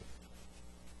deserve it.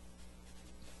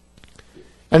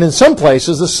 And in some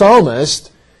places, the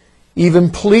psalmist even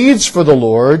pleads for the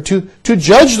Lord to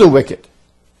judge the wicked,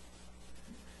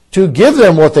 to give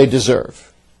them what they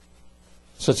deserve,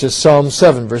 such as Psalm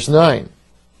 7, verse 9.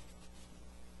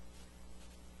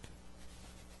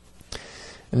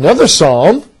 Another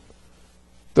psalm,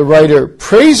 the writer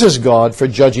praises God for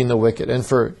judging the wicked and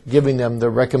for giving them the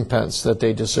recompense that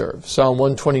they deserve. Psalm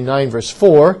 129, verse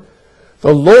 4,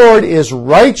 the Lord is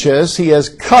righteous, he has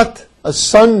cut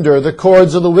asunder the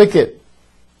cords of the wicked.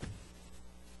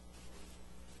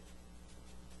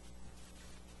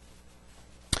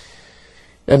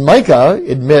 And Micah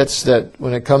admits that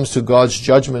when it comes to God's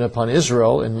judgment upon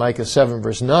Israel, in Micah 7,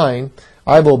 verse 9,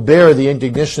 I will bear the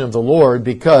indignation of the Lord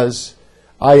because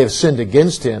I have sinned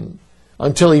against him,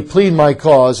 until he plead my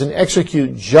cause and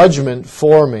execute judgment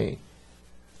for me.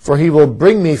 For he will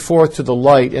bring me forth to the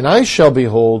light, and I shall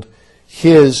behold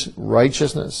his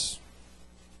righteousness.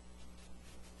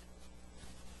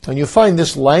 And you find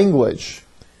this language,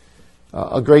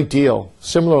 a great deal,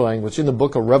 similar language, in the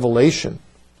book of Revelation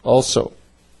also.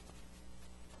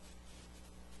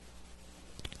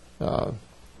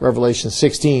 Revelation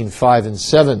 16, 5 and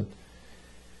 7,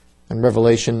 and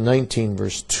Revelation 19,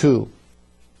 verse 2.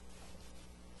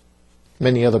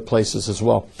 Many other places as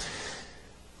well.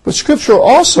 But Scripture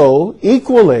also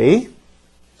equally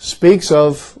speaks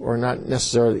of, or not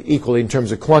necessarily equally in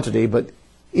terms of quantity, but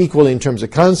equally in terms of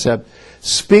concept,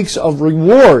 speaks of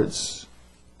rewards.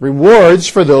 Rewards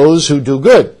for those who do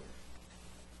good.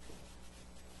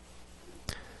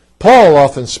 Paul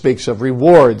often speaks of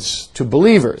rewards to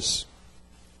believers.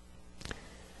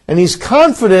 And he's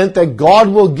confident that God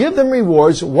will give them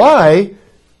rewards. Why?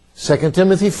 2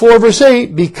 Timothy 4, verse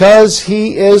 8, because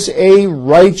he is a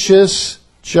righteous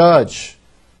judge.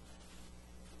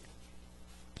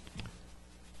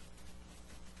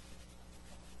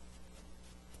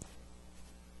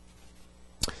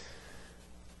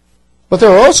 But there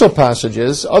are also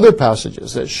other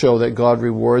passages that show that God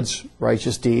rewards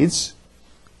righteous deeds,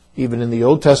 even in the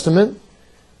Old Testament.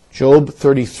 Job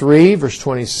 33, verse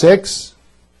 26,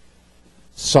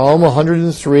 Psalm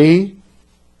 103,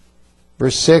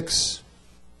 verse 6,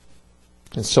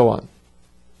 and so on.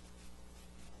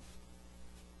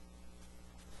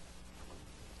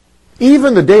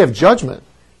 Even the day of judgment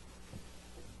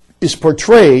is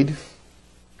portrayed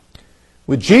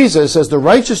with Jesus as the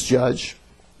righteous judge,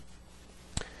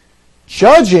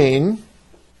 judging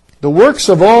the works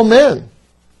of all men.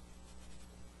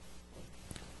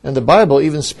 And the Bible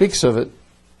even speaks of it,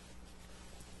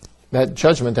 that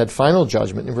judgment, that final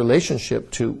judgment, in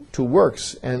relationship to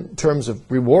works and in terms of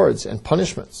rewards and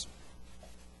punishments.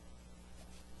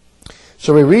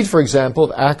 So we read, for example,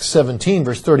 of Acts 17,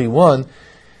 verse 31,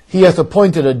 he hath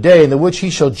appointed a day in the which he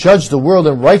shall judge the world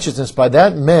in righteousness by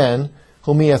that man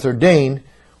whom he hath ordained,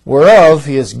 whereof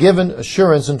he has given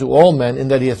assurance unto all men, in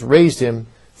that he hath raised him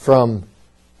from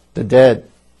the dead.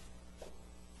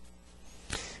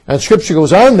 And Scripture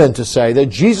goes on then to say that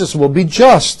Jesus will be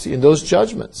just in those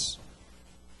judgments.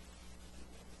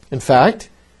 In fact,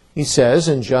 he says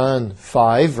in John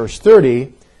 5, verse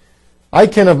 30, I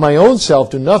can of my own self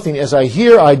do nothing. As I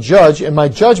hear, I judge, and my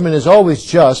judgment is always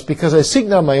just, because I seek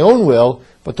not my own will,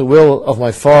 but the will of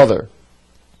my Father,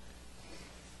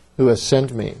 who has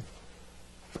sent me.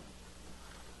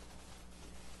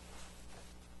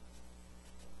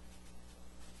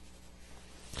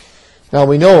 Now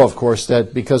we know, of course,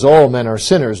 that because all men are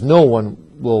sinners, no one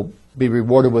will be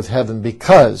rewarded with heaven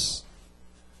because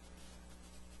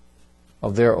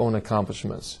of their own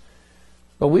accomplishments.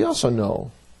 But we also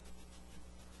know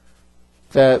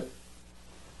that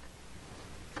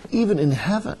even in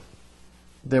heaven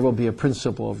there will be a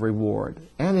principle of reward,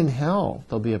 and in hell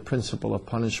there'll be a principle of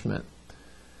punishment.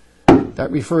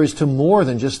 That refers to more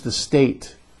than just the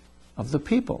state of the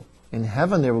people. In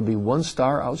heaven there will be one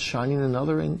star outshining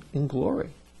another in glory,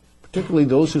 particularly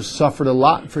those who suffered a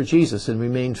lot for Jesus and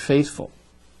remained faithful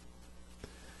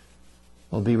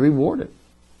will be rewarded.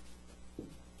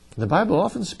 The Bible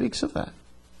often speaks of that.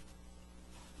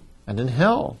 And in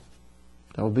hell,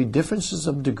 there will be differences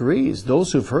of degrees.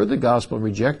 Those who've heard the gospel and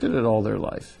rejected it all their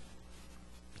life,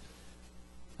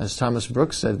 as Thomas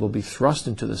Brooks said, will be thrust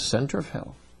into the center of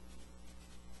hell.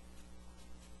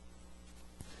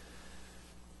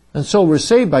 And so we're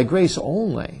saved by grace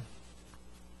only.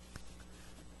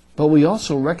 But we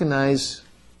also recognize,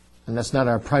 and that's not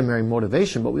our primary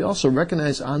motivation, but we also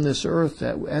recognize on this earth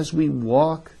that as we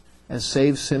walk as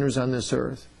saved sinners on this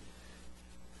earth,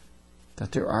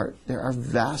 that there are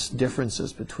vast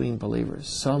differences between believers.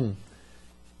 Some,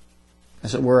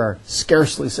 as it were, are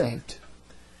scarcely saved.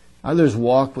 Others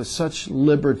walk with such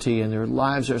liberty and their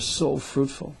lives are so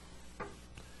fruitful.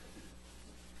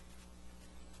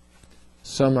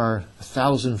 Some are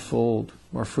 1,000-fold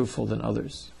more fruitful than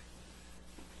others.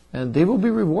 And they will be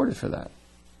rewarded for that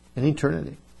in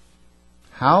eternity.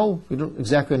 How? We don't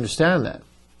exactly understand that.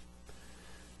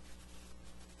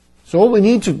 So what we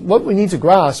need to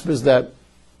grasp is that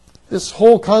this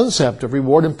whole concept of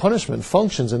reward and punishment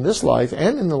functions in this life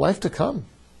and in the life to come,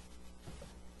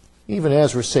 even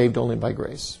as we're saved only by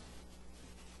grace.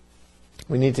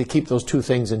 We need to keep those two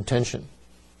things in tension.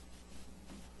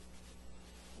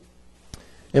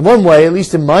 In one way, at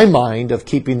least in my mind, of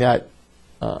keeping that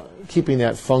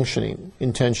functioning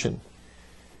in tension,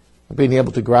 of being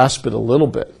able to grasp it a little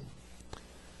bit,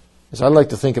 is I like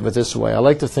to think of it this way. I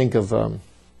like to think of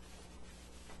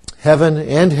heaven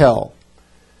and hell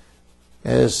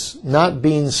as not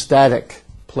being static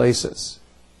places,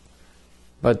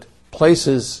 but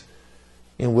places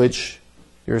in which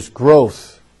there's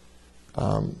growth.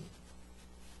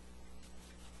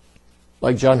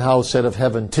 Like John Howe said of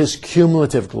heaven, 'tis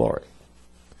cumulative glory,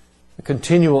 a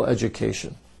continual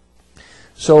education.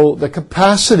 So the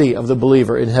capacity of the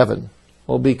believer in heaven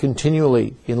will be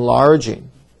continually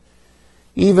enlarging.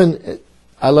 Even,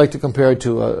 I like to compare it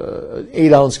to an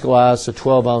 8-ounce glass, a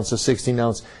 12-ounce, a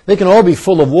 16-ounce. They can all be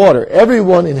full of water.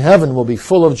 Everyone in heaven will be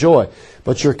full of joy.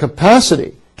 But your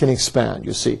capacity can expand,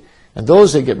 you see. And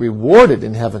those that get rewarded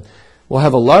in heaven will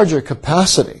have a larger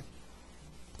capacity.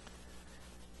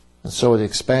 And so it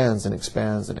expands and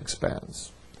expands and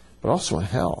expands. But also in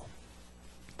hell,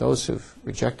 those who've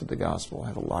rejected the gospel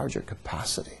have a larger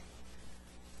capacity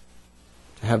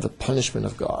to have the punishment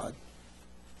of God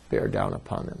bear down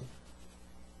upon them.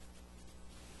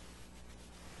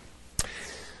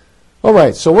 All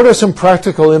right, so what are some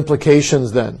practical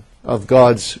implications then of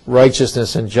God's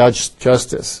righteousness and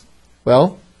justice?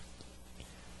 Well,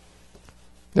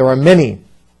 there are many,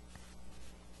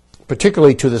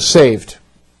 particularly to the saved.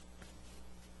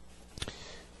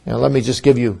 Now, let me just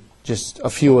give you just a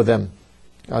few of them.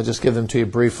 I'll just give them to you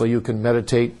briefly. You can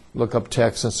meditate, look up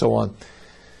text, and so on.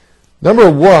 Number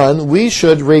one, we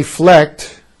should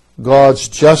reflect God's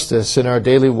justice in our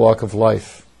daily walk of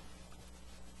life.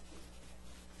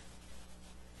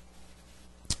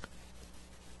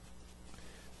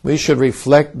 We should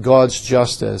reflect God's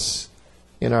justice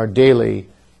in our daily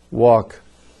walk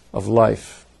of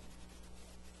life.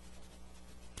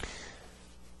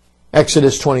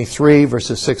 Exodus 23,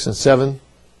 verses 6 and 7.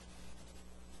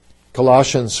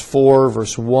 Colossians 4,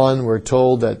 verse 1, we're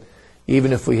told that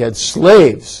even if we had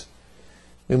slaves,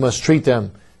 we must treat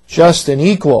them just and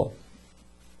equal,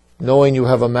 knowing you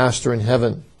have a master in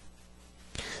heaven.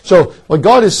 So, what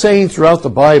God is saying throughout the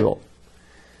Bible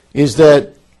is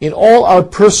that in all our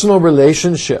personal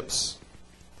relationships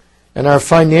and our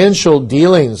financial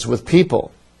dealings with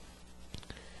people,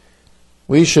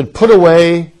 we should put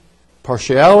away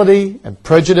partiality and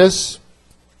prejudice,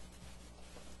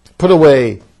 put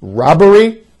away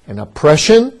robbery and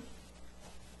oppression,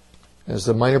 as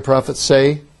the minor prophets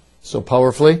say so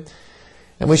powerfully,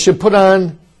 and we should put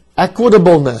on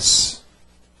equitableness,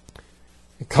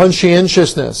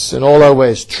 conscientiousness in all our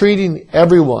ways, treating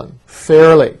everyone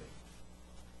fairly.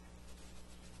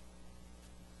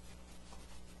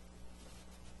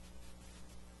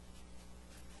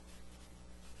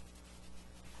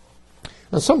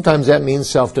 And sometimes that means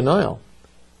self-denial.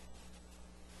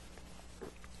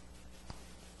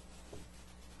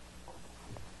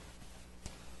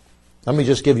 Let me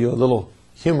just give you a little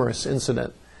humorous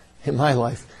incident in my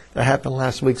life that happened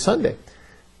last week Sunday.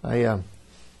 I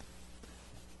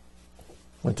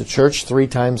went to church 3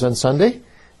 times on Sunday,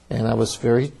 and I was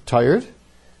very tired,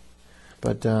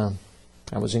 but I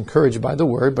was encouraged by the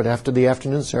Word. But after the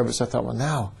afternoon service, I thought, well,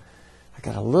 now I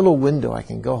got a little window. I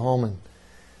can go home and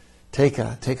take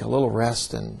a little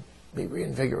rest and be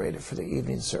reinvigorated for the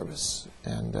evening service.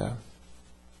 And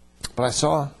but I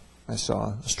saw a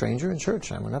stranger in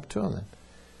church. I went up to him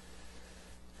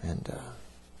and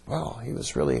well, he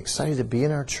was really excited to be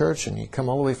in our church, and he'd come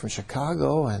all the way from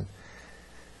Chicago and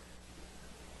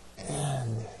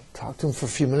talked to him for a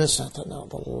few minutes. And I thought, no,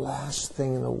 the last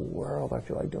thing in the world I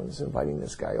feel like doing is inviting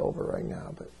this guy over right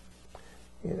now. But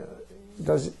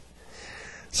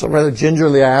so rather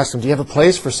gingerly I asked him, do you have a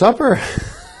place for supper?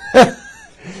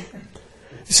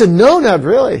 He said, no, not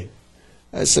really.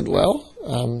 I said, well,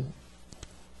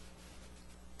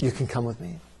 you can come with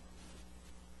me.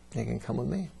 You can come with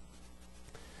me.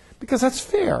 Because that's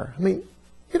fair. I mean,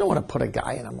 you don't want to put a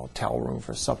guy in a motel room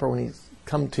for supper when he's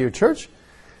come to your church,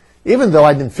 even though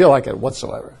I didn't feel like it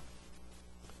whatsoever.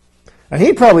 And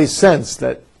he probably sensed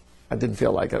that I didn't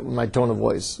feel like it with my tone of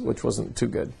voice, which wasn't too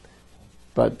good.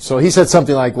 But so he said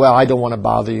something like, well, I don't want to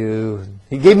bother you.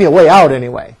 He gave me a way out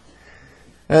anyway.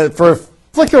 And for a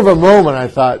flicker of a moment, I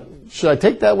thought, should I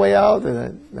take that way out?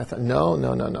 And I thought,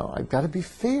 no. I've got to be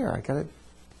fair.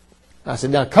 I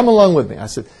said, now come along with me. I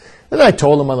said, and I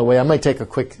told him on the way, I might take a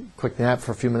quick nap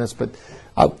for a few minutes, but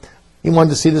he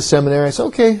wanted to see the seminary. I said,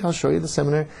 okay, I'll show you the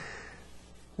seminary.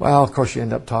 Well, of course, you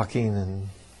end up talking,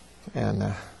 and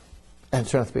it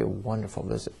turned out to be a wonderful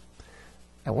visit.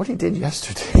 And what he did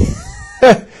yesterday,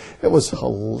 it was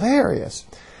hilarious.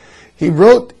 He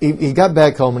got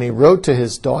back home and he wrote to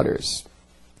his daughters,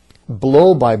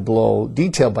 blow by blow,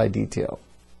 detail by detail,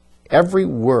 every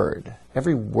word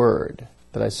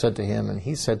that I said to him and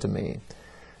he said to me,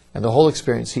 and the whole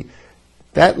experience.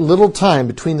 That little time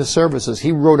between the services,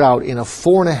 he wrote out in a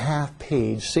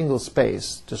 4.5-page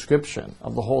single-space description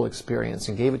of the whole experience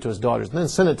and gave it to his daughters, and then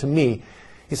sent it to me.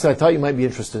 He said, I thought you might be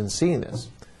interested in seeing this.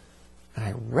 And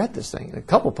I read this thing. In a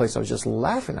couple of places, I was just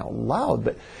laughing out loud.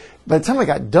 But by the time I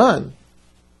got done,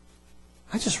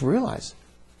 I just realized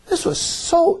this was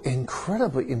so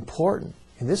incredibly important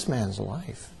in this man's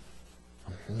life.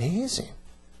 Amazing.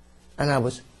 And I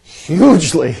was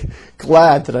hugely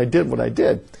glad that I did what I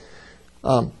did.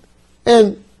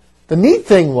 And the neat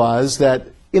thing was that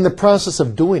in the process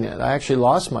of doing it, I actually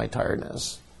lost my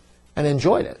tiredness and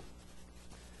enjoyed it.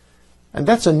 And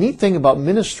that's a neat thing about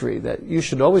ministry that you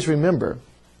should always remember.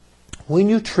 When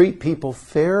you treat people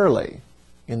fairly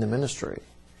in the ministry,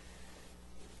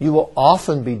 you will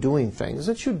often be doing things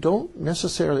that you don't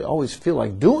necessarily always feel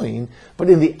like doing, but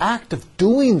in the act of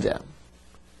doing them,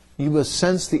 you will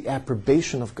sense the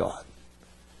approbation of God.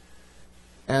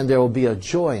 And there will be a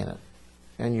joy in it.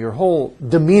 And your whole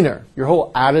demeanor, your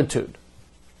whole attitude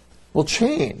will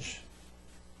change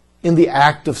in the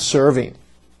act of serving.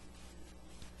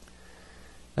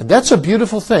 And that's a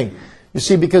beautiful thing. You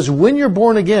see, because when you're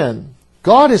born again,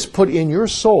 God has put in your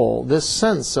soul this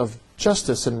sense of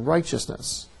justice and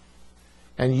righteousness.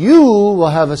 And you will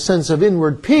have a sense of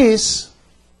inward peace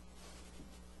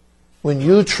when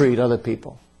you treat other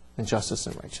people in justice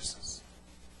and righteousness.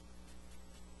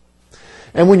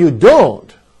 And when you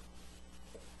don't,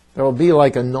 there will be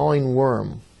like a gnawing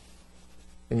worm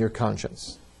in your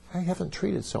conscience. I haven't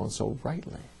treated so-and-so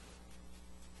rightly.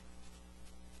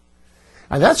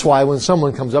 And that's why when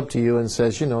someone comes up to you and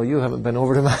says, you haven't been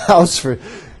over to my house for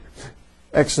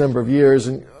X number of years,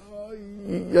 and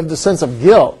you have the sense of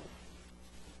guilt.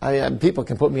 People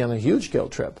can put me on a huge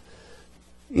guilt trip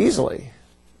easily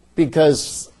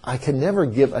because I can never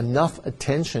give enough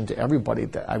attention to everybody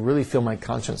that I really feel my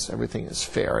conscience, everything is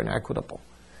fair and equitable.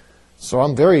 So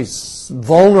I'm very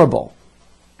vulnerable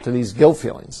to these guilt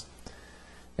feelings.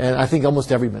 And I think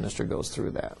almost every minister goes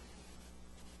through that.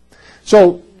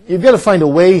 So you've got to find a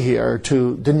way here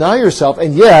to deny yourself,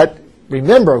 and yet,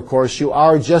 remember, of course, you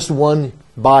are just one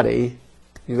body.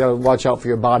 You've got to watch out for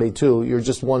your body, too. You're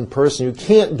just one person. You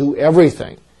can't do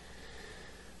everything.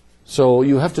 So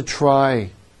you have to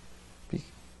try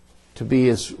to be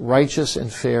as righteous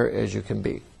and fair as you can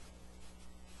be.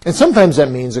 And sometimes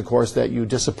that means, of course, that you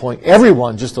disappoint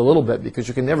everyone just a little bit because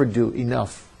you can never do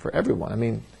enough for everyone.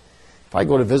 If I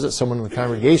go to visit someone in the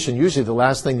congregation, usually the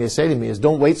last thing they say to me is,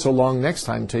 don't wait so long next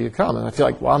time until you come. And I feel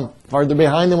like, well, I'm farther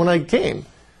behind than when I came.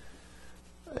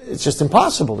 It's just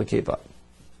impossible to keep up.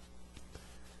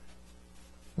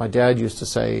 My dad used to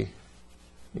say,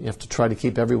 you have to try to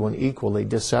keep everyone equally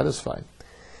dissatisfied.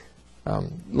 A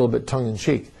little bit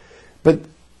tongue-in-cheek. But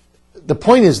the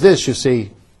point is this, you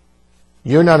see,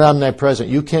 you're not omnipresent.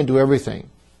 You can't do everything.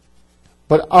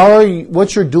 But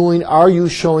what you're doing, are you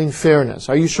showing fairness?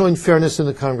 Are you showing fairness in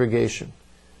the congregation?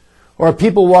 Or are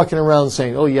people walking around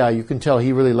saying, oh yeah, you can tell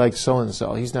he really likes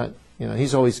so-and-so. He's not,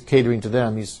 he's always catering to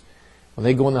them. When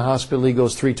they go in the hospital, he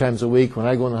goes 3 times a week. When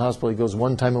I go in the hospital, he goes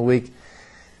 1 time a week.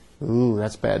 Ooh,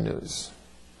 that's bad news.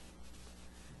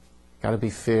 Got to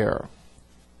be fair.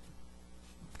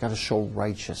 Got to show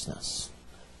righteousness.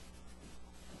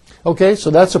 Okay, so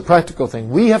that's a practical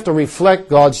thing. We have to reflect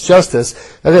God's justice.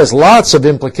 That has lots of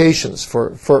implications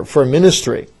for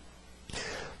ministry.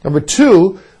 Number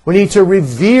 2, we need to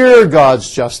revere God's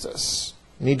justice.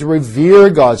 We need to revere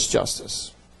God's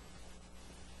justice.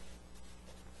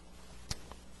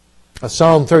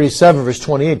 Psalm 37, verse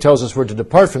 28 tells us we're to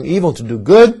depart from evil and to do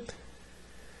good.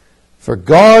 For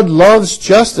God loves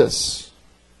justice.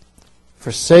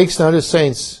 Forsakes not his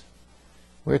saints.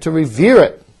 We're to revere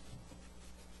it.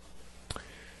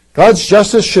 God's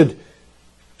justice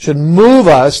should move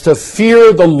us to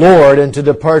fear the Lord and to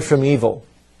depart from evil.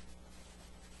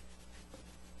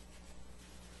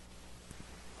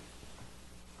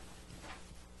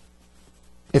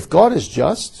 If God is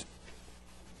just,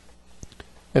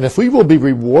 and if we will be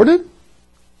rewarded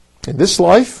in this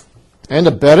life and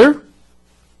a better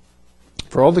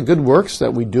for all the good works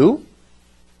that we do?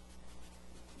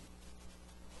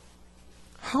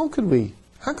 How can we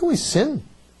sin?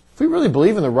 If we really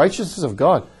believe in the righteousness of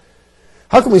God,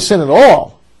 how can we sin at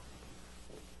all?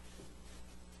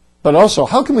 But also,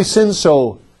 how can we sin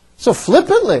so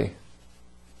flippantly?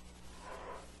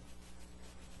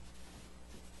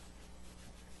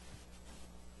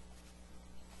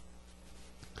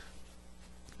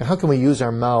 And how can we use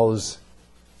our mouths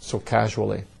so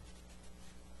casually?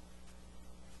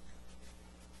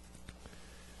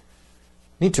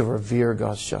 We need to revere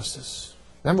God's justice.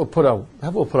 That will put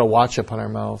a watch upon our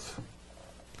mouth,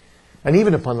 and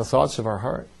even upon the thoughts of our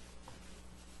heart.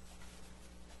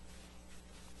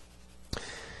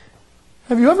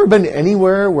 Have you ever been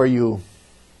anywhere where you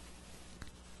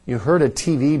heard a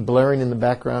TV blaring in the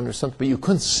background or something, but you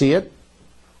couldn't see it?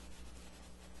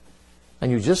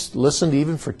 And you just listened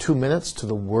even for 2 minutes to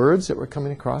the words that were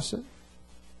coming across it?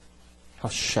 How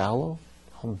shallow,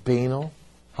 how banal,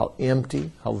 how empty,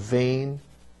 how vain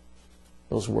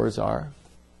those words are.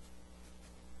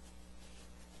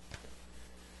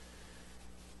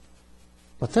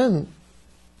 But then,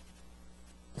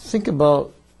 think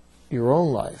about your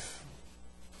own life.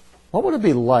 What would it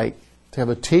be like to have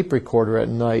a tape recorder at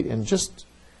night and just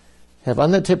have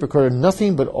on that tape recorder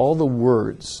nothing but all the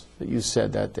words that you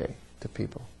said that day to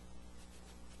people?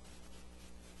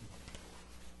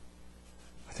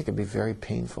 I think it'd be very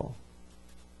painful.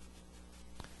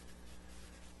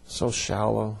 So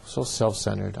shallow, so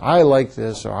self-centered. I like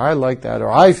this, or I like that,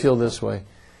 or I feel this way.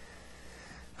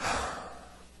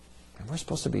 And we're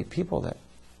supposed to be people that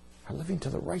are living to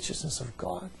the righteousness of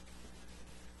God.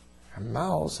 Our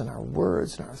mouths and our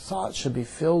words and our thoughts should be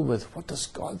filled with, what does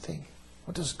God think?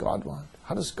 What does God want?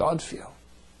 How does God feel?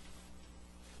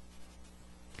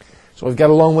 So we've got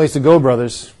a long ways to go,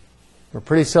 brothers. We're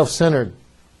pretty self-centered.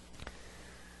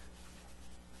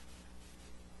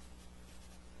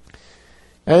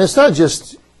 And it's not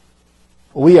just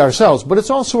we ourselves, but it's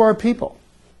also our people.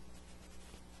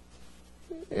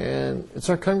 And it's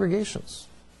our congregations.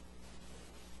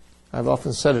 I've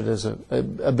often said it as a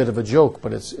bit of a joke,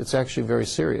 but it's actually very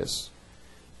serious.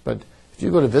 But if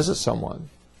you go to visit someone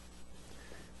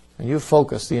and you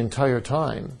focus the entire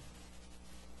time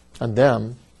on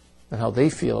them and how they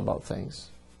feel about things,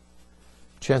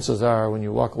 chances are when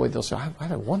you walk away they'll say, I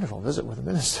had a wonderful visit with the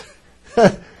minister.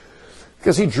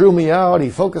 Because he drew me out, he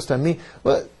focused on me.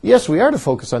 Well, yes, we are to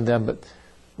focus on them, but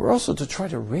we're also to try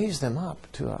to raise them up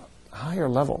to a higher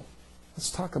level. Let's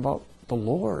talk about the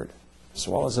Lord as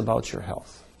well as about your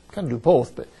health. Got to do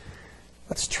both, but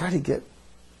let's try to get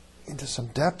into some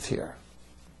depth here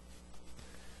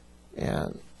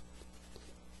and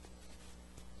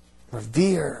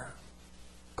revere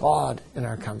God in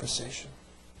our conversation.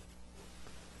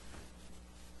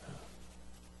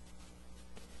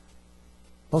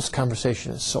 Most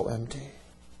conversation is so empty.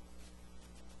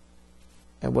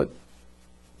 And what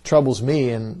troubles me,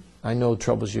 and I know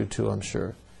troubles you too, I'm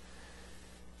sure,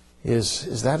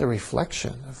 is that a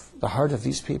reflection of the heart of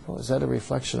these people? Is that a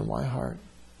reflection of my heart?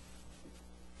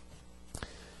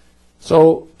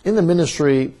 So, in the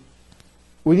ministry,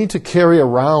 we need to carry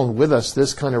around with us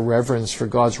this kind of reverence for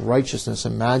God's righteousness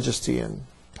and majesty and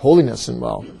holiness, and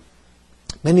well,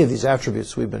 many of these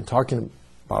attributes we've been talking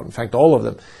about, in fact, all of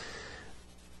them,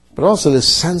 but also this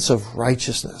sense of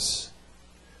righteousness,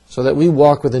 so that we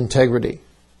walk with integrity.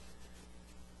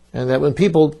 And that when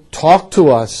people talk to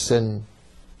us and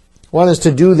want us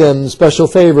to do them special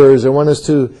favors or want us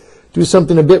to do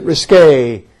something a bit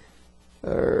risque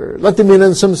or let them in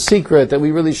on some secret that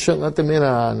we really shouldn't let them in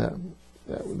on,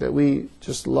 that we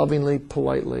just lovingly,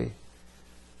 politely,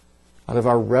 out of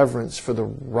our reverence for the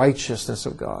righteousness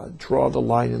of God, draw the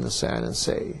line in the sand and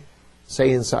say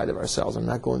inside of ourselves, I'm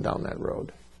not going down that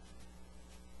road.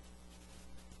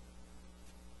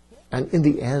 And in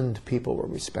the end, people will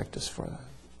respect us for that.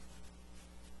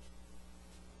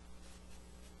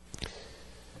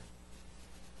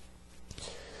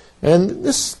 And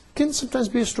this can sometimes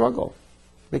be a struggle,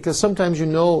 because sometimes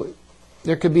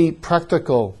there could be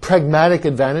pragmatic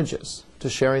advantages to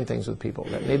sharing things with people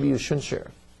that maybe you shouldn't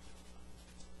share.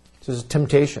 So there's a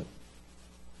temptation.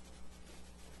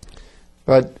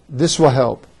 But this will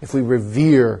help if we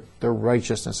revere the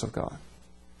righteousness of God.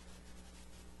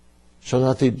 Shall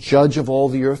not the judge of all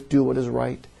the earth do what is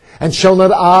right? And shall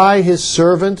not I, his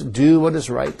servant, do what is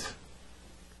right?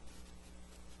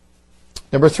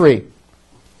 Number 3,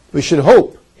 we should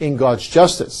hope in God's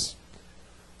justice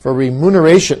for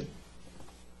remuneration.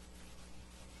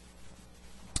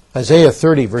 Isaiah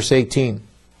 30, verse 18.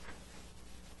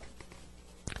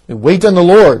 We wait on the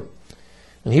Lord,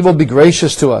 and He will be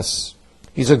gracious to us.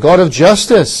 He's a God of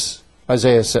justice,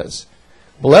 Isaiah says.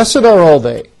 Blessed are all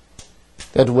they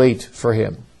that wait for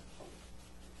Him.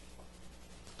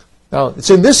 Now, it's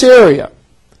in this area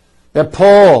that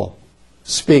Paul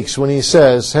speaks when he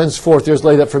says, henceforth there is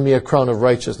laid up for me a crown of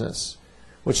righteousness,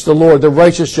 which the Lord, the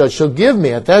righteous judge, shall give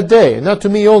me at that day, and not to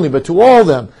me only, but to all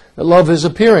them that love His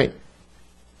appearing.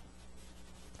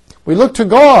 We look to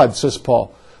God, says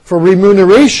Paul, for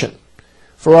remuneration,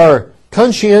 for our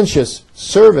conscientious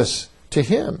service to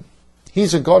Him.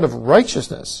 He's a God of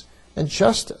righteousness and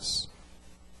justice.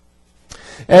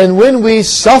 And when we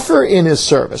suffer in His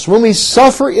service, when we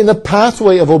suffer in the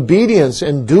pathway of obedience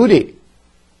and duty,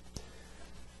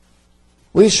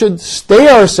 we should stay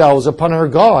ourselves upon our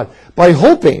God by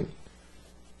hoping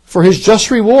for His just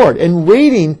reward and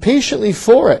waiting patiently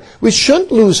for it. We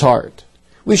shouldn't lose heart.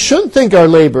 We shouldn't think our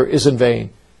labor is in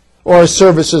vain or our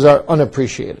services are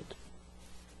unappreciated.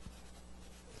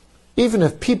 Even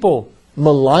if people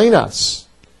malign us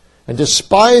and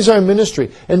despise our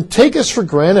ministry and take us for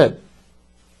granted,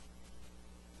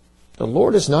 the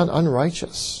Lord is not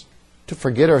unrighteous to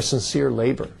forget our sincere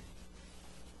labor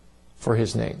for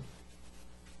His name.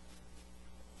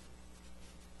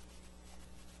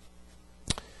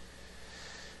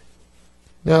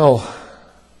 Now,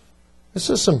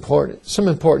 this is some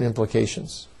important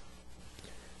implications.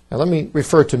 Now let me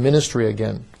refer to ministry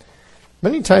again.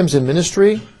 Many times in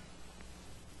ministry,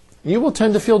 you will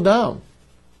tend to feel down.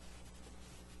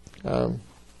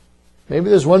 Maybe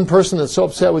there's one person that's so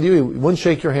upset with you, he wouldn't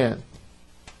shake your hand.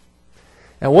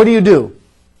 And what do?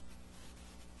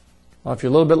 Well, if you're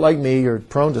a little bit like me, you're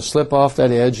prone to slip off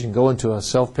that edge and go into a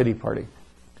self-pity party.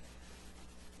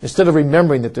 Instead of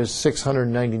remembering that there's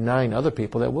 699 other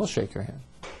people that will shake your hand.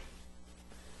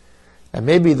 And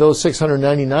maybe those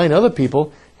 699 other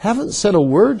people haven't said a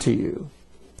word to you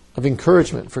of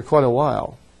encouragement for quite a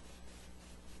while.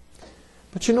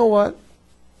 But you know what?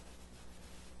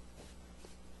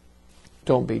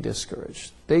 Don't be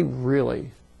discouraged. They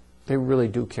really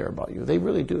do care about you. They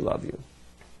really do love you.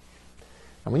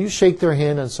 And when you shake their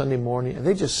hand on Sunday morning and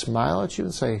they just smile at you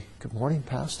and say, "Good morning,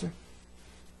 Pastor,"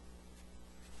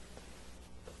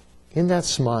 in that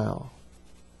smile,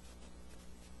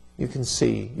 you can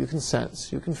see, you can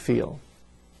sense, you can feel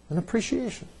an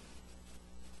appreciation.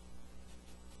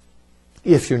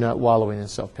 If you're not wallowing in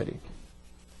self-pity.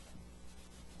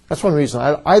 That's one reason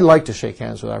I like to shake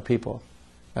hands with our people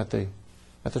at the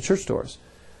church doors.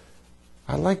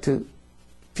 I like to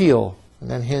feel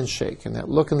that handshake and that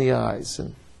look in the eyes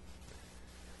and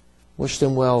wish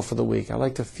them well for the week. I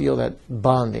like to feel that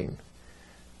bonding.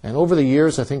 And over the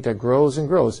years, I think that grows and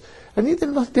grows. And they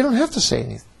don't have to say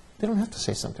anything. They don't have to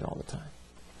say something all the time.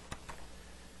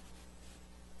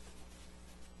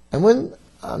 And when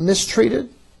mistreated,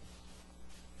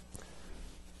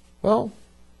 well,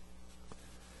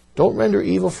 don't render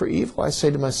evil for evil, I say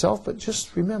to myself, but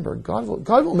just remember, God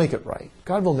will make it right.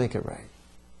 God will make it right.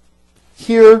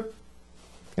 Here,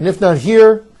 and if not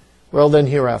here, well then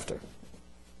hereafter.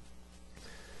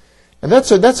 And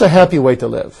that's a happy way to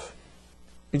live.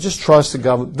 You just trust that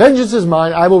God. Vengeance is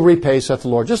mine, I will repay, saith the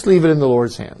Lord. Just leave it in the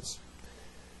Lord's hands.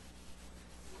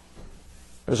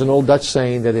 There's an old Dutch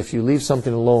saying that if you leave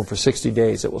something alone for 60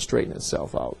 days, it will straighten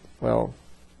itself out. Well,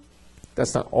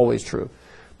 that's not always true.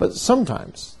 But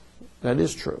sometimes that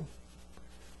is true.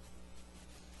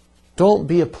 Don't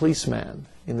be a policeman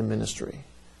in the ministry.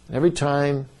 And every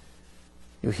time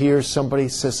you hear somebody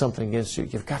says something against you,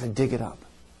 you've got to dig it up.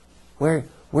 Where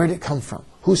did it come from?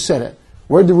 Who said it?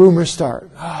 Where did the rumor start?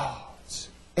 Oh, it's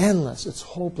endless. It's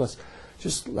hopeless.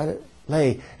 Just let it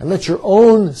lay. And let your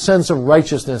own sense of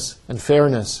righteousness and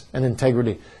fairness and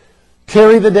integrity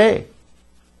carry the day.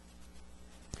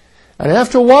 And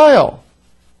after a while,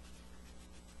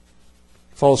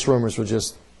 false rumors will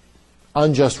just,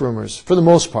 unjust rumors, for the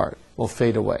most part, will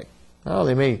fade away. Well,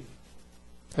 they may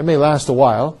last a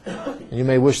while, and you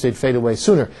may wish they'd fade away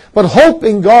sooner. But hope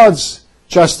in God's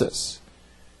justice.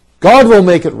 God will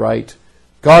make it right.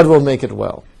 God will make it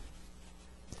well.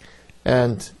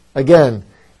 And again,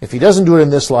 if He doesn't do it in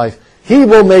this life, He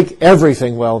will make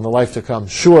everything well in the life to come,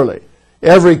 surely.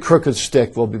 Every crooked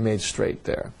stick will be made straight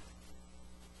there.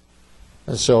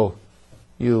 And so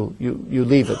you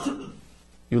leave it.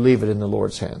 You leave it in the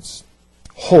Lord's hands.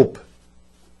 Hope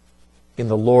in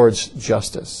the Lord's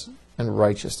justice and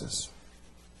righteousness.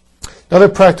 Another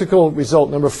practical result,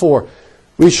 number 4,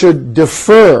 we should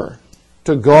defer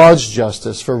to God's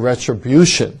justice for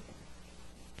retribution.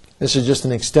 This is just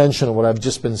an extension of what I've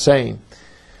just been saying.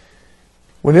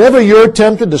 Whenever you're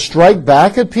tempted to strike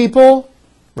back at people,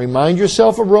 remind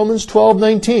yourself of Romans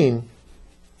 12:19.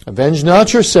 Avenge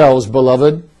not yourselves,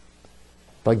 beloved,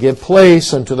 but give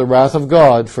place unto the wrath of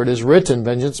God, for it is written,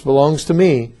 Vengeance belongs to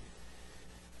me.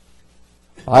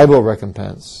 I will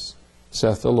recompense,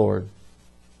 saith the Lord.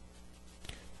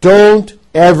 Don't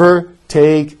ever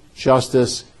take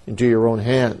justice into your own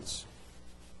hands.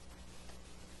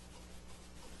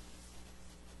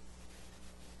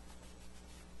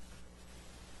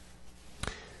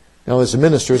 Now, as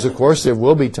ministers, of course, there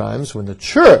will be times when the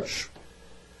church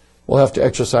will have to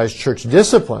exercise church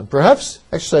discipline. Perhaps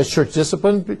exercise church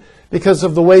discipline because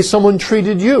of the way someone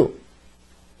treated you.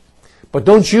 But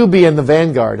don't you be in the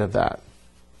vanguard of that.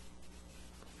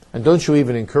 And don't you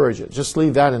even encourage it. Just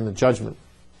leave that in the judgment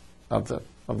of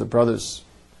the brothers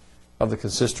of the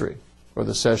consistory or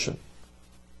the session.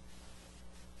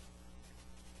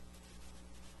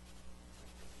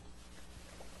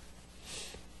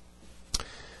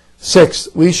 Fifth,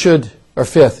 we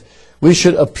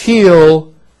should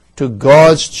appeal to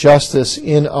God's justice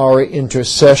in our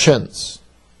intercessions.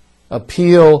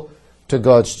 Appeal to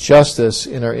God's justice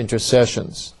in our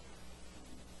intercessions.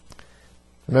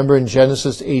 Remember in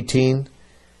Genesis 18,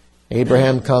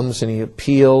 Abraham comes and he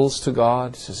appeals to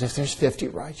God. He says, if there's 50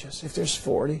 righteous, if there's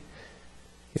 40,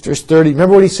 if there's 30.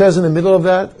 Remember what he says in the middle of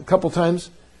that a couple times?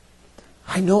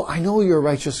 I know you're a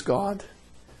righteous God.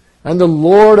 And the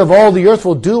Lord of all the earth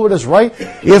will do what is right.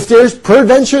 If there's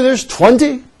peradventure there's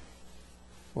 20,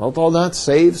 wilt thou not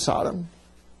save Sodom?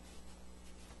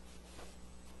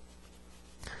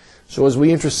 So as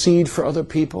we intercede for other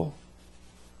people,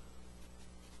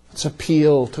 let's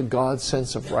appeal to God's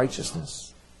sense of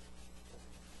righteousness.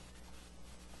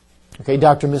 Okay,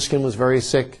 Dr. Miskin was very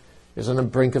sick. He was on the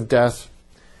brink of death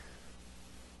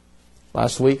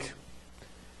last week.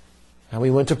 And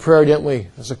we went to prayer, didn't we?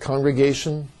 As a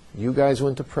congregation, you guys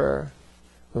went to prayer.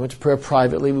 We went to prayer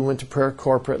privately. We went to prayer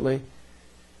corporately.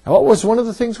 And what was one of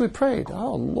the things we prayed?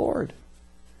 Oh, Lord,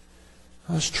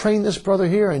 let's train this brother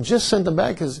here and just send him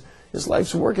back. His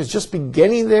life's work is just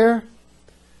beginning there.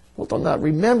 Wilt thou not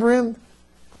remember him?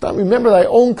 Wilt thou remember thy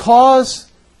own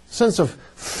cause? Sense of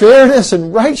fairness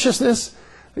and righteousness.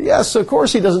 Yes, of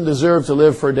course he doesn't deserve to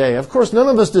live for a day. Of course, none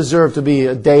of us deserve to be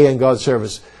a day in God's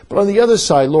service. But on the other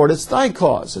side, Lord, it's thy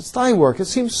cause. It's thy work. It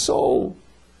seems so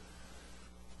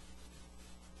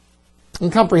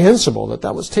incomprehensible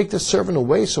that was take this servant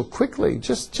away so quickly,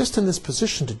 just in this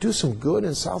position to do some good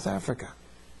in South Africa.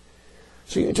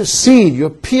 So you intercede, you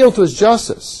appeal to his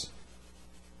justice.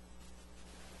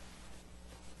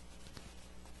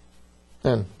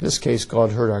 And in this case,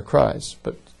 God heard our cries.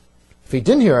 But if he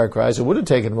didn't hear our cries, it would have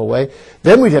taken him away.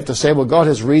 Then we'd have to say, well, God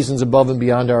has reasons above and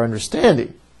beyond our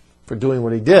understanding for doing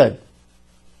what he did.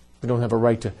 We don't have a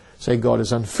right to say God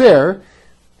is unfair.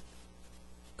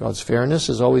 God's fairness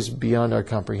is always beyond our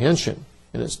comprehension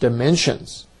in its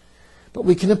dimensions. But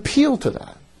we can appeal to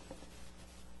that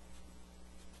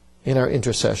in our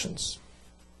intercessions.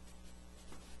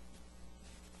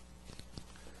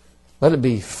 Let it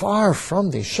be far from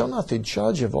thee. Shall not the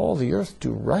judge of all the earth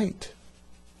do right?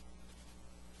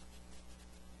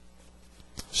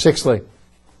 Sixthly,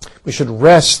 we should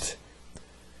rest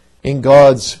in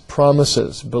God's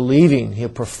promises, believing he'll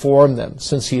perform them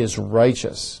since he is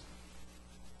righteous.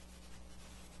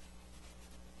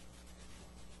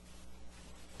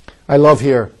 I love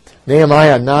here,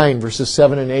 Nehemiah 9, verses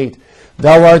 7 and 8.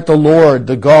 Thou art the Lord,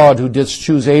 the God, who didst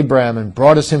choose Abraham, and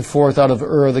broughtest him forth out of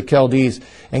Ur of the Chaldees,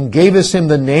 and gavest him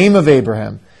the name of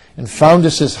Abraham, and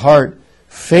foundest his heart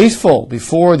faithful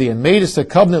before thee, and madest a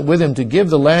covenant with him to give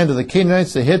the land of the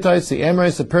Canaanites, the Hittites, the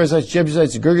Amorites, the Perizzites,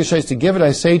 Jebusites, the Girgashites, to give it,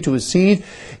 I say, to his seed,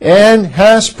 and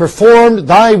hast performed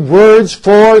thy words,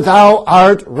 for thou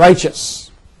art righteous.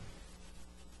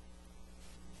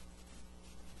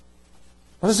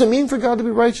 What does it mean for God to be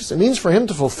righteous? It means for him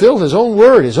to fulfill his own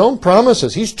word, his own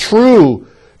promises. He's true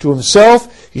to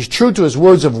himself. He's true to his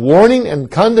words of warning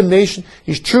and condemnation.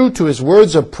 He's true to his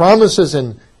words of promises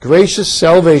and gracious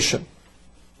salvation.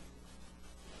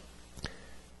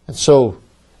 And so,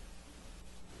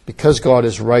 because God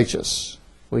is righteous,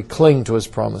 we cling to his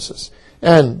promises.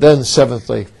 And then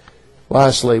seventhly,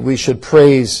 lastly, we should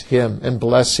praise him and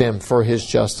bless him for his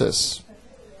justice.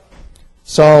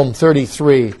 Psalm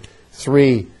 33,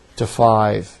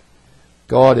 3-5.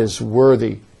 God is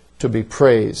worthy to be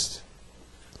praised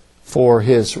for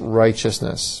his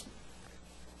righteousness.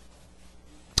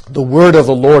 The word of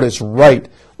the Lord is right.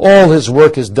 All his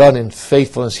work is done in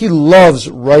faithfulness. He loves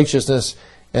righteousness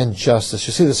and justice.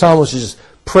 You see, the psalmist is just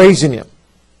praising him.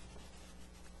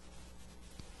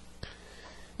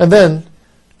 And then,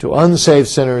 to unsaved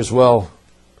sinners, well,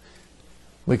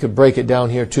 we could break it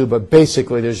down here too, but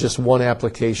basically there's just one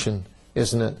application,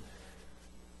 isn't it?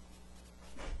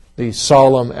 The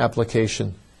solemn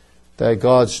application that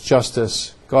God's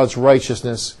justice, God's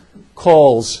righteousness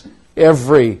calls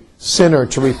every sinner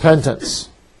to repentance.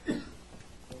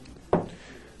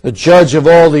 The judge of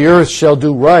all the earth shall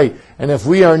do right. And if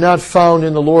we are not found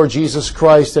in the Lord Jesus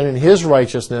Christ and in His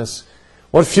righteousness,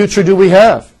 what future do we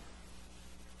have?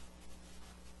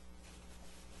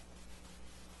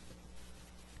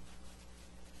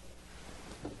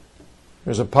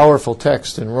 There's a powerful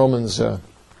text in Romans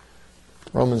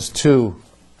 2.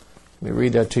 Let me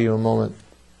read that to you a moment.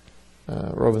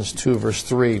 Romans 2, verse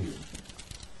 3.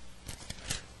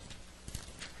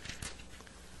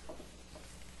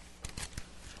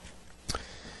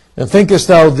 And thinkest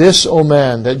thou this, O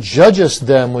man, that judgest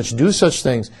them which do such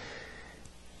things,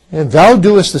 and thou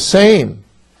doest the same,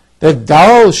 that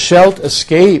thou shalt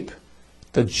escape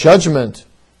the judgment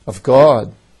of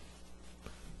God?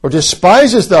 Or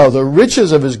despisest thou the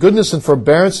riches of His goodness and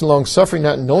forbearance and longsuffering,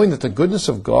 not knowing that the goodness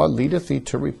of God leadeth thee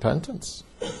to repentance?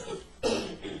 You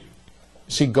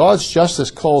see, God's justice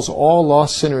calls all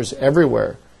lost sinners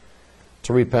everywhere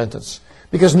to repentance,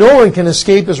 because no one can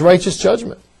escape His righteous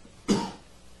judgment.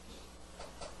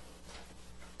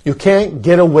 You can't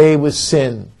get away with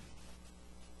sin.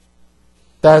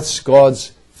 That's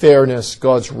God's fairness,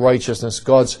 God's righteousness,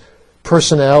 God's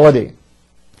personality.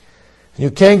 You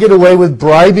can't get away with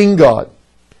bribing God.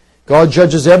 God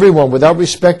judges everyone without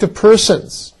respect of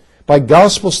persons, by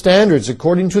gospel standards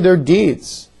according to their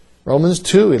deeds. Romans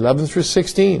 2, 11 through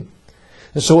 16.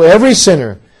 And so every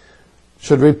sinner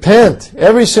should repent.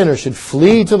 Every sinner should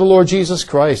flee to the Lord Jesus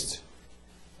Christ.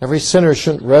 Every sinner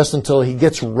shouldn't rest until he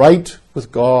gets right with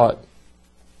God.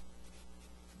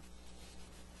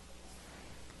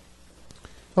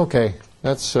 Okay,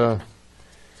 that's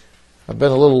I've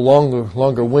been a little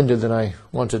longer-winded than I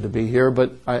wanted to be here,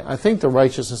 but I think the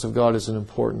righteousness of God is an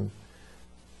important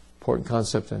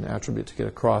concept and attribute to get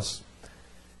across.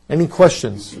 Any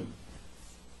questions?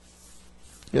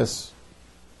 Yes.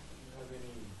 Do you have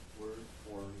any word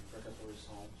for imprecatory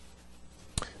psalms?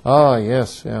 Ah,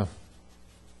 yes, yeah.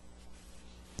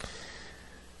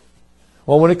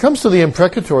 Well, when it comes to the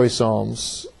imprecatory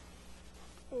psalms,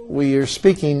 we are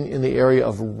speaking in the area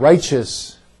of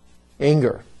righteous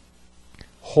anger,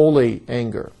 holy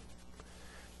anger.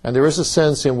 And there is a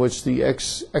sense in which the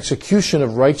execution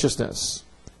of righteousness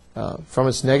from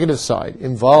its negative side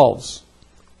involves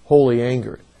holy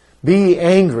anger. Be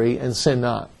angry and sin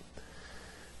not.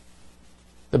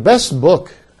 The best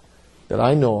book that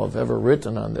I know of ever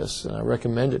written on this, and I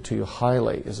recommend it to you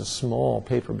highly, is a small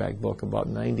paperback book, about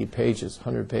 90 pages,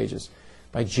 100 pages,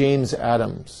 by James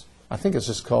Adams. I think it's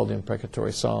just called The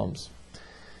Imprecatory Psalms.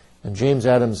 And James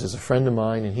Adams is a friend of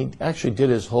mine, and he actually did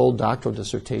his whole doctoral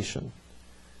dissertation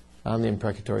on the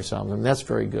imprecatory Psalms, and that's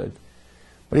very good.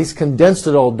 But he's condensed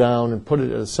it all down and put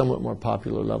it at a somewhat more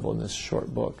popular level in this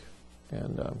short book.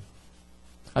 And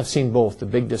I've seen both, the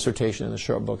big dissertation and the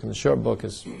short book, and the short book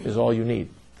is all you need.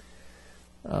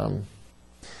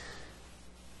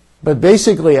 But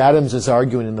basically, Adams is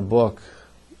arguing in the book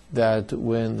that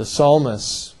when the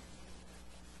psalmists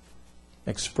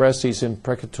express these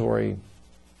imprecatory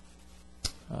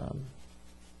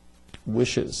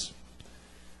wishes,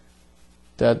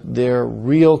 that their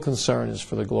real concern is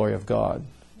for the glory of God,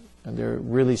 and they're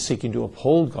really seeking to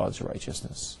uphold God's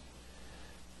righteousness,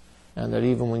 and that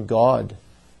even when God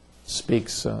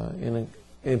speaks in an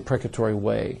imprecatory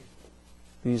way,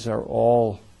 these are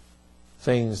all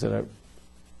things that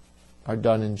are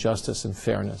done in justice and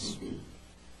fairness,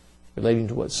 relating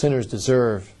to what sinners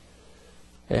deserve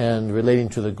and relating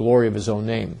to the glory of His own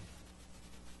name.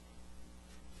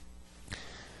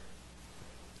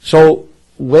 So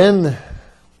when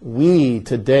we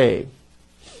today,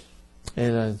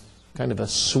 in a kind of a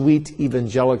sweet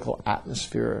evangelical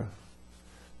atmosphere,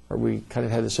 where we kind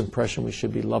of have this impression we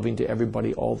should be loving to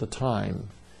everybody all the time,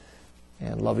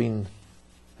 and loving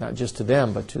not just to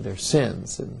them, but to their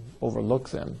sins and overlook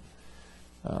them,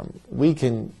 we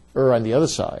can err on the other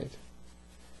side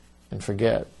and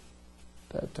forget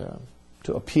that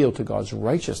to appeal to God's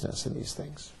righteousness in these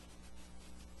things.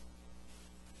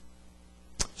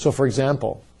 So, for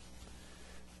example,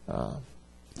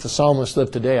 if the psalmist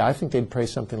lived today, I think they'd pray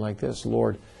something like this: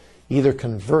 Lord, either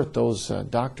convert those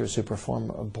doctors who perform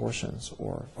abortions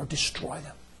or destroy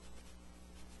them,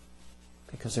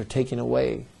 because they're taking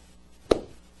away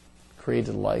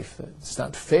created life. It's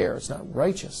not fair, it's not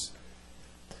righteous.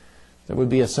 There would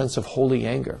be a sense of holy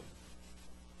anger,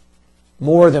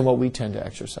 more than what we tend to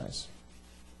exercise.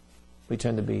 We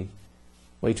tend to be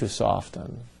way too soft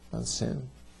on sin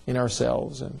in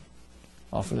ourselves and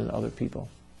often in other people.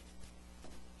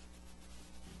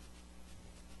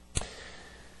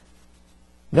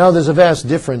 Now, there's a vast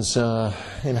difference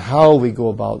in how we go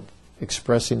about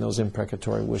expressing those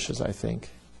imprecatory wishes, I think.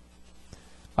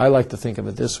 I like to think of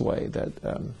it this way,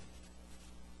 that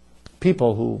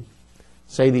people who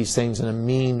say these things in a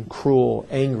mean, cruel,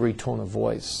 angry tone of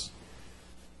voice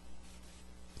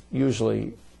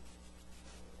usually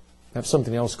have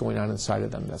something else going on inside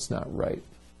of them that's not right.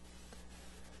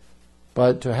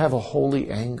 But to have a holy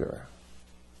anger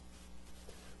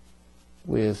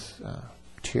with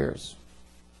tears,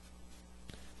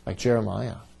 like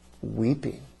Jeremiah,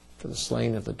 weeping for the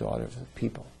slaying of the daughter of the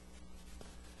people,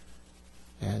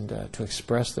 and to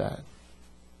express that,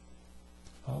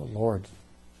 oh Lord,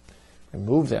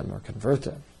 remove them or convert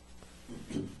them,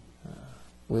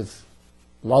 with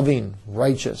loving,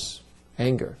 righteous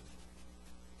anger,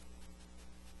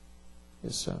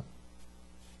 is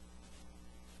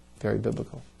very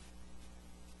biblical.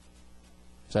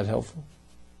 Is that helpful?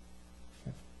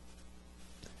 Yeah.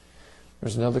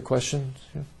 There's another question.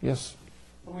 Yeah. Yes?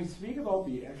 When we speak about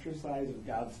the exercise of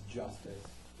God's justice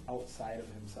outside of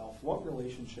himself, what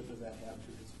relationship does that have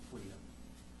to his freedom?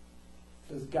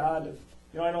 Does God,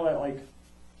 I know that like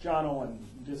John Owen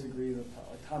disagrees with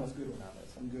like Thomas Goodwin on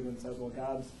this. And Goodwin says, well,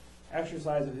 God's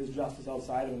exercise of his justice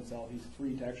outside of himself, he's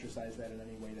free to exercise that in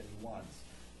any way that he wants.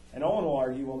 And Owen will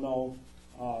argue, well, no,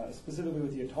 specifically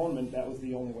with the atonement, that was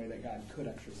the only way that God could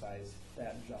exercise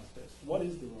that justice. What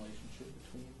is the relationship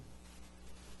between?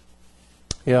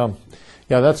 Yeah,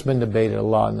 that's been debated a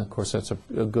lot, and of course that's a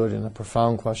good and a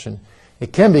profound question.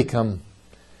 It can become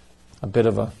a bit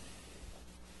of a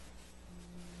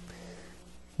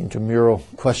intramural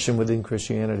question within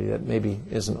Christianity that maybe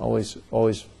isn't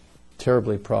always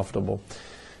terribly profitable.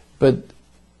 But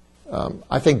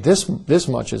I think this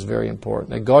much is very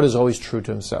important, that God is always true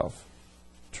to himself,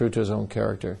 true to his own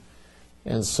character.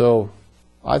 And so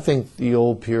I think the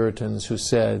old Puritans who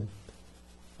said,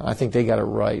 I think they got it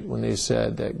right when they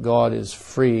said that God is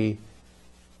free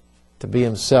to be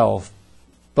himself,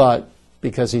 but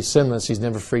because he's sinless, he's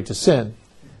never free to sin.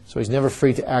 So he's never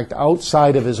free to act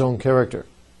outside of his own character.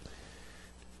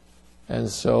 And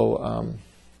so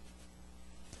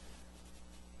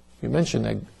you mentioned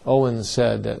that Owen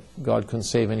said that God couldn't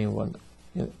save anyone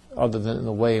other than in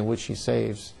the way in which he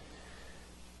saves.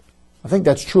 I think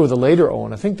that's true of the later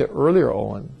Owen. I think the earlier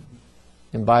Owen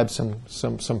imbibed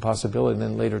some possibility and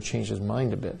then later changed his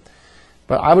mind a bit.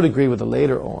 But I would agree with the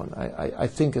later Owen. I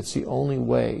think it's the only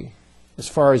way, as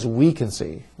far as we can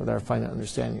see, with our finite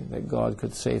understanding, that God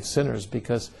could save sinners,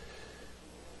 because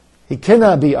he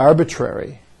cannot be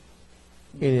arbitrary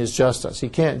in his justice. He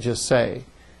can't just say,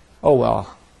 oh,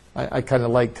 well, I kind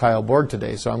of like Kyle Borg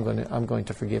today, so I'm going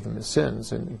to forgive him his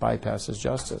sins and bypass his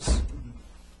justice.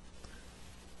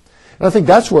 And I think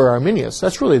that's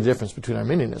really the difference between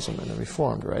Arminianism and the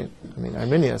Reformed, right? I mean,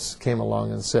 Arminius came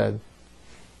along and said,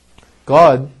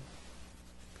 God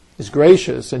is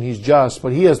gracious and he's just,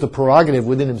 but he has the prerogative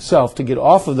within himself to get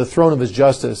off of the throne of his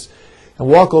justice and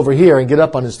walk over here and get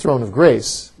up on his throne of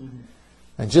grace.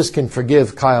 And just can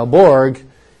forgive Kyle Borg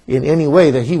in any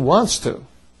way that he wants to,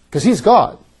 because he's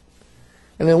God.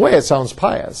 And in a way it sounds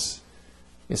pious,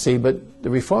 you see, but the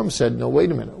Reformed said, no,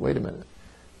 wait a minute.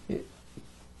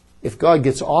 If God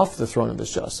gets off the throne of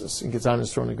his justice and gets on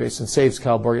his throne of grace and saves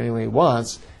Kyle Borg any way he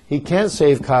wants, he can't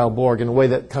save Kyle Borg in a way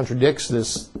that contradicts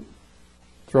this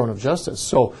throne of justice.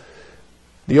 So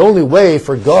the only way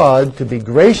for God to be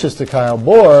gracious to Kyle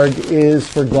Borg is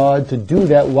for God to do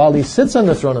that while he sits on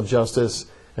the throne of justice,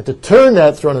 and to turn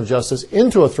that throne of justice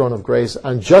into a throne of grace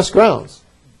on just grounds.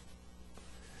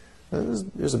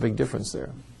 There's a big difference there.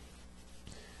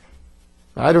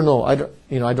 I don't know. I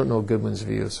don't know Goodwin's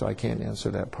view, so I can't answer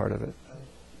that part of it.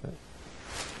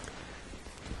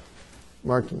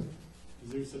 Martin.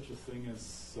 Is there such a thing as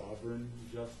sovereign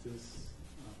justice?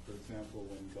 For example,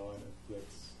 when God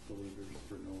afflicts believers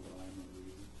for no rhyme or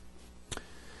reason?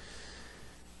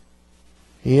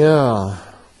 Yeah.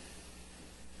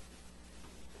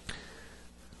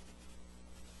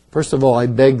 First of all, I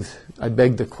beg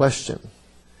the question.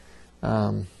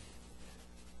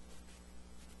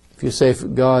 If you say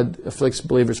if God afflicts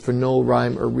believers for no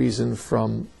rhyme or reason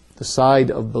from the side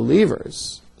of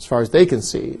believers, as far as they can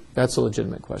see, that's a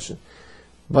legitimate question.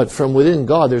 But from within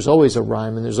God, there's always a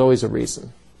rhyme and there's always a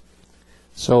reason.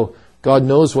 So God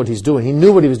knows what he's doing. He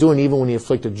knew what he was doing even when he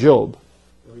afflicted Job.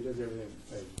 So he does everything,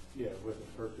 with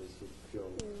a purpose with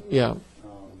Job. Yeah.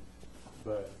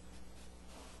 But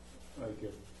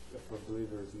if a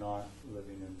believer is not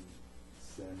living in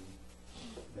sin,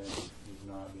 then he's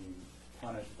not being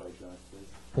punished by justice.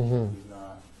 Mm-hmm.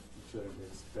 He shouldn't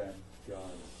expect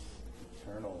God's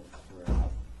eternal wrath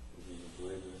as a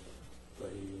believer. But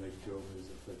he, like Job, is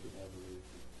afflicted heavily,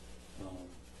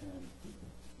 and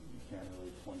you can't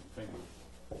really point fingers.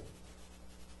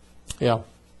 Yeah.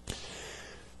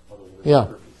 Although there's Yeah.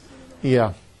 purposes in it.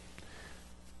 Yeah.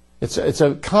 It's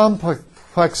a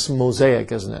complex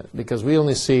mosaic, isn't it? Because we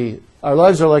only see, our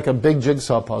lives are like a big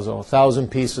jigsaw puzzle, 1,000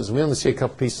 pieces. We only see a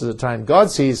couple pieces at a time.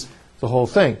 God sees the whole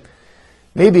thing.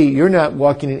 Maybe you're not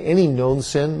walking in any known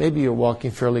sin. Maybe you're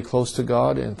walking fairly close to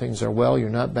God and things are well. You're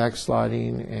not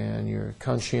backsliding and you're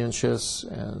conscientious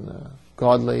and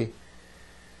godly.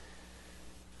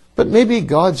 But maybe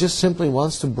God just simply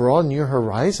wants to broaden your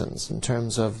horizons in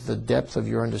terms of the depth of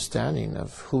your understanding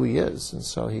of who He is. And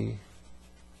so He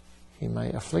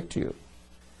might afflict you.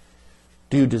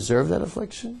 Do you deserve that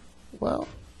affliction? Well,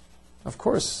 of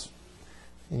course,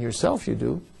 in yourself you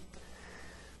do.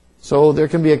 So there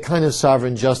can be a kind of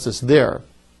sovereign justice there.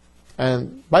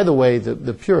 And by the way,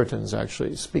 the Puritans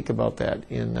actually speak about that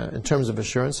in terms of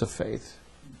assurance of faith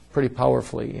pretty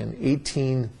powerfully in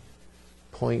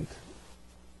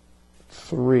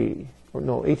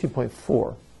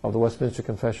 18.4 of the Westminster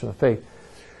Confession of Faith.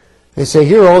 They say,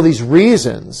 here are all these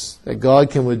reasons that God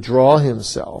can withdraw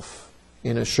Himself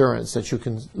in assurance, that you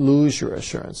can lose your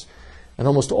assurance. And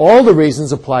almost all the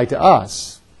reasons apply to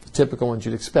us. Typical ones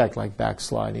you'd expect, like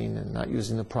backsliding and not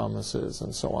using the promises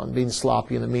and so on, being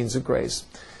sloppy in the means of grace.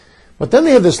 But then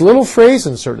they have this little phrase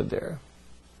inserted there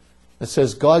that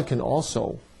says God can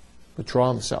also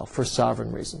withdraw Himself for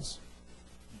sovereign reasons.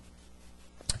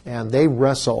 And they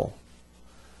wrestle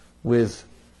with,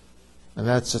 and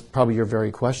that's probably your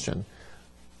very question,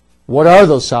 what are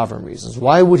those sovereign reasons?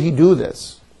 Why would He do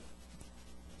this?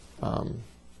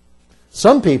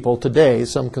 Some people today,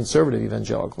 some conservative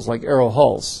evangelicals, like Errol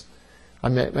Hulse, I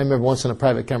remember once in a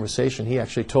private conversation, he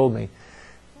actually told me,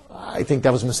 I think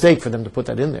that was a mistake for them to put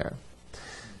that in there.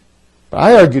 But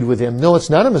I argued with him, no, it's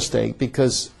not a mistake,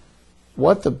 because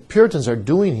what the Puritans are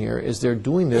doing here is they're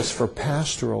doing this for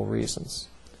pastoral reasons,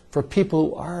 for people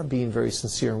who are being very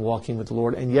sincere and walking with the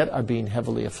Lord and yet are being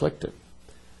heavily afflicted.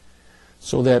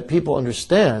 So that people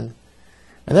understand,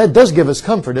 and that does give us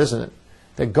comfort, isn't it?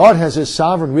 That God has His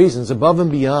sovereign reasons above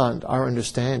and beyond our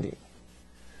understanding.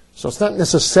 So it's not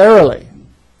necessarily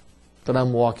that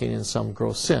I'm walking in some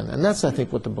gross sin. And that's, I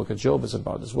think, what the book of Job is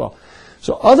about as well.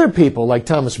 So other people, like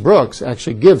Thomas Brooks,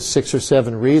 actually give 6 or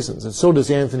 7 reasons, and so does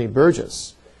Anthony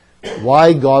Burgess,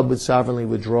 why God would sovereignly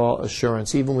withdraw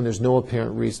assurance, even when there's no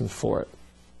apparent reason for it.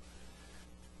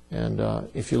 And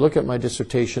if you look at my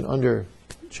dissertation under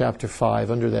chapter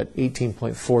 5, under that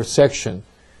 18.4 section,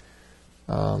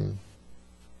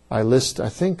 I list, I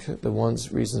think, the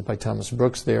reasons by Thomas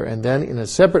Brooks there. And then in a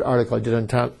separate article I did on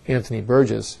Anthony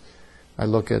Burgess, I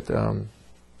look at, that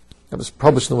was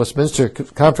published in the Westminster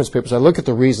Conference Papers, I look at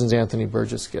the reasons Anthony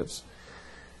Burgess gives.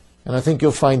 And I think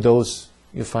you'll find those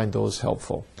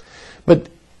helpful. But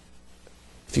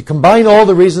if you combine all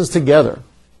the reasons together,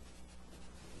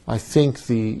 I think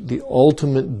the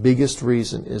ultimate biggest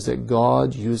reason is that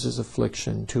God uses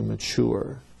affliction to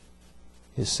mature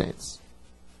His saints.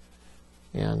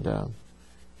 And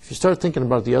if you start thinking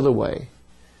about it the other way,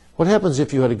 what happens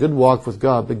if you had a good walk with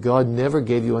God, but God never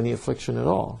gave you any affliction at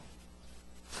all?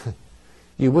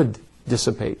 You would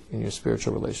dissipate in your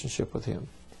spiritual relationship with Him.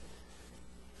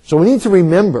 So we need to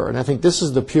remember, and I think this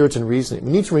is the Puritan reasoning,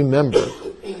 we need to remember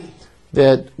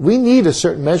that we need a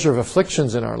certain measure of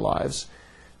afflictions in our lives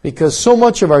because so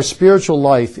much of our spiritual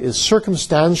life is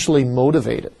circumstantially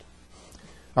motivated.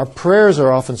 Our prayers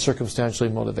are often circumstantially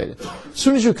motivated. As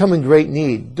soon as you come in great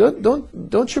need,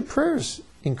 don't your prayers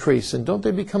increase and don't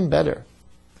they become better?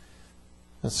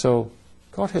 And so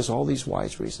God has all these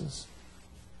wise reasons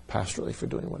pastorally for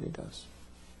doing what He does.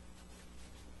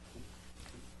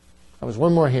 There was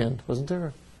one more hand, wasn't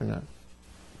there, or not?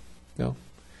 No?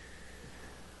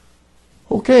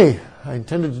 Okay, I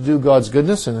intended to do God's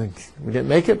goodness, and we didn't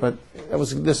make it, but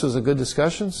this was a good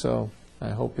discussion, so I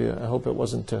hope it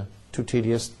wasn't too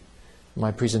tedious,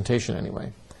 my presentation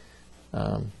anyway.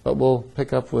 But we'll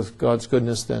pick up with God's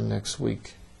goodness then next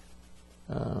week.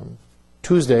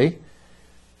 Tuesday,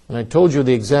 and I told you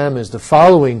the exam is the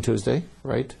following Tuesday,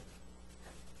 right?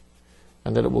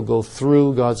 And that it will go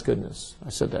through God's goodness. I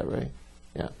said that, right?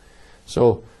 Yeah.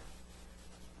 So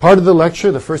part of the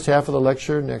lecture, the first half of the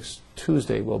lecture next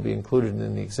Tuesday will be included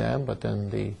in the exam, but then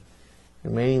the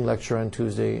remaining lecture on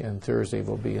Tuesday and Thursday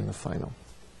will be in the final.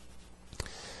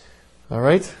 All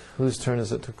right? Whose turn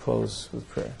is it to close with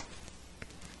prayer?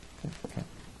 Okay.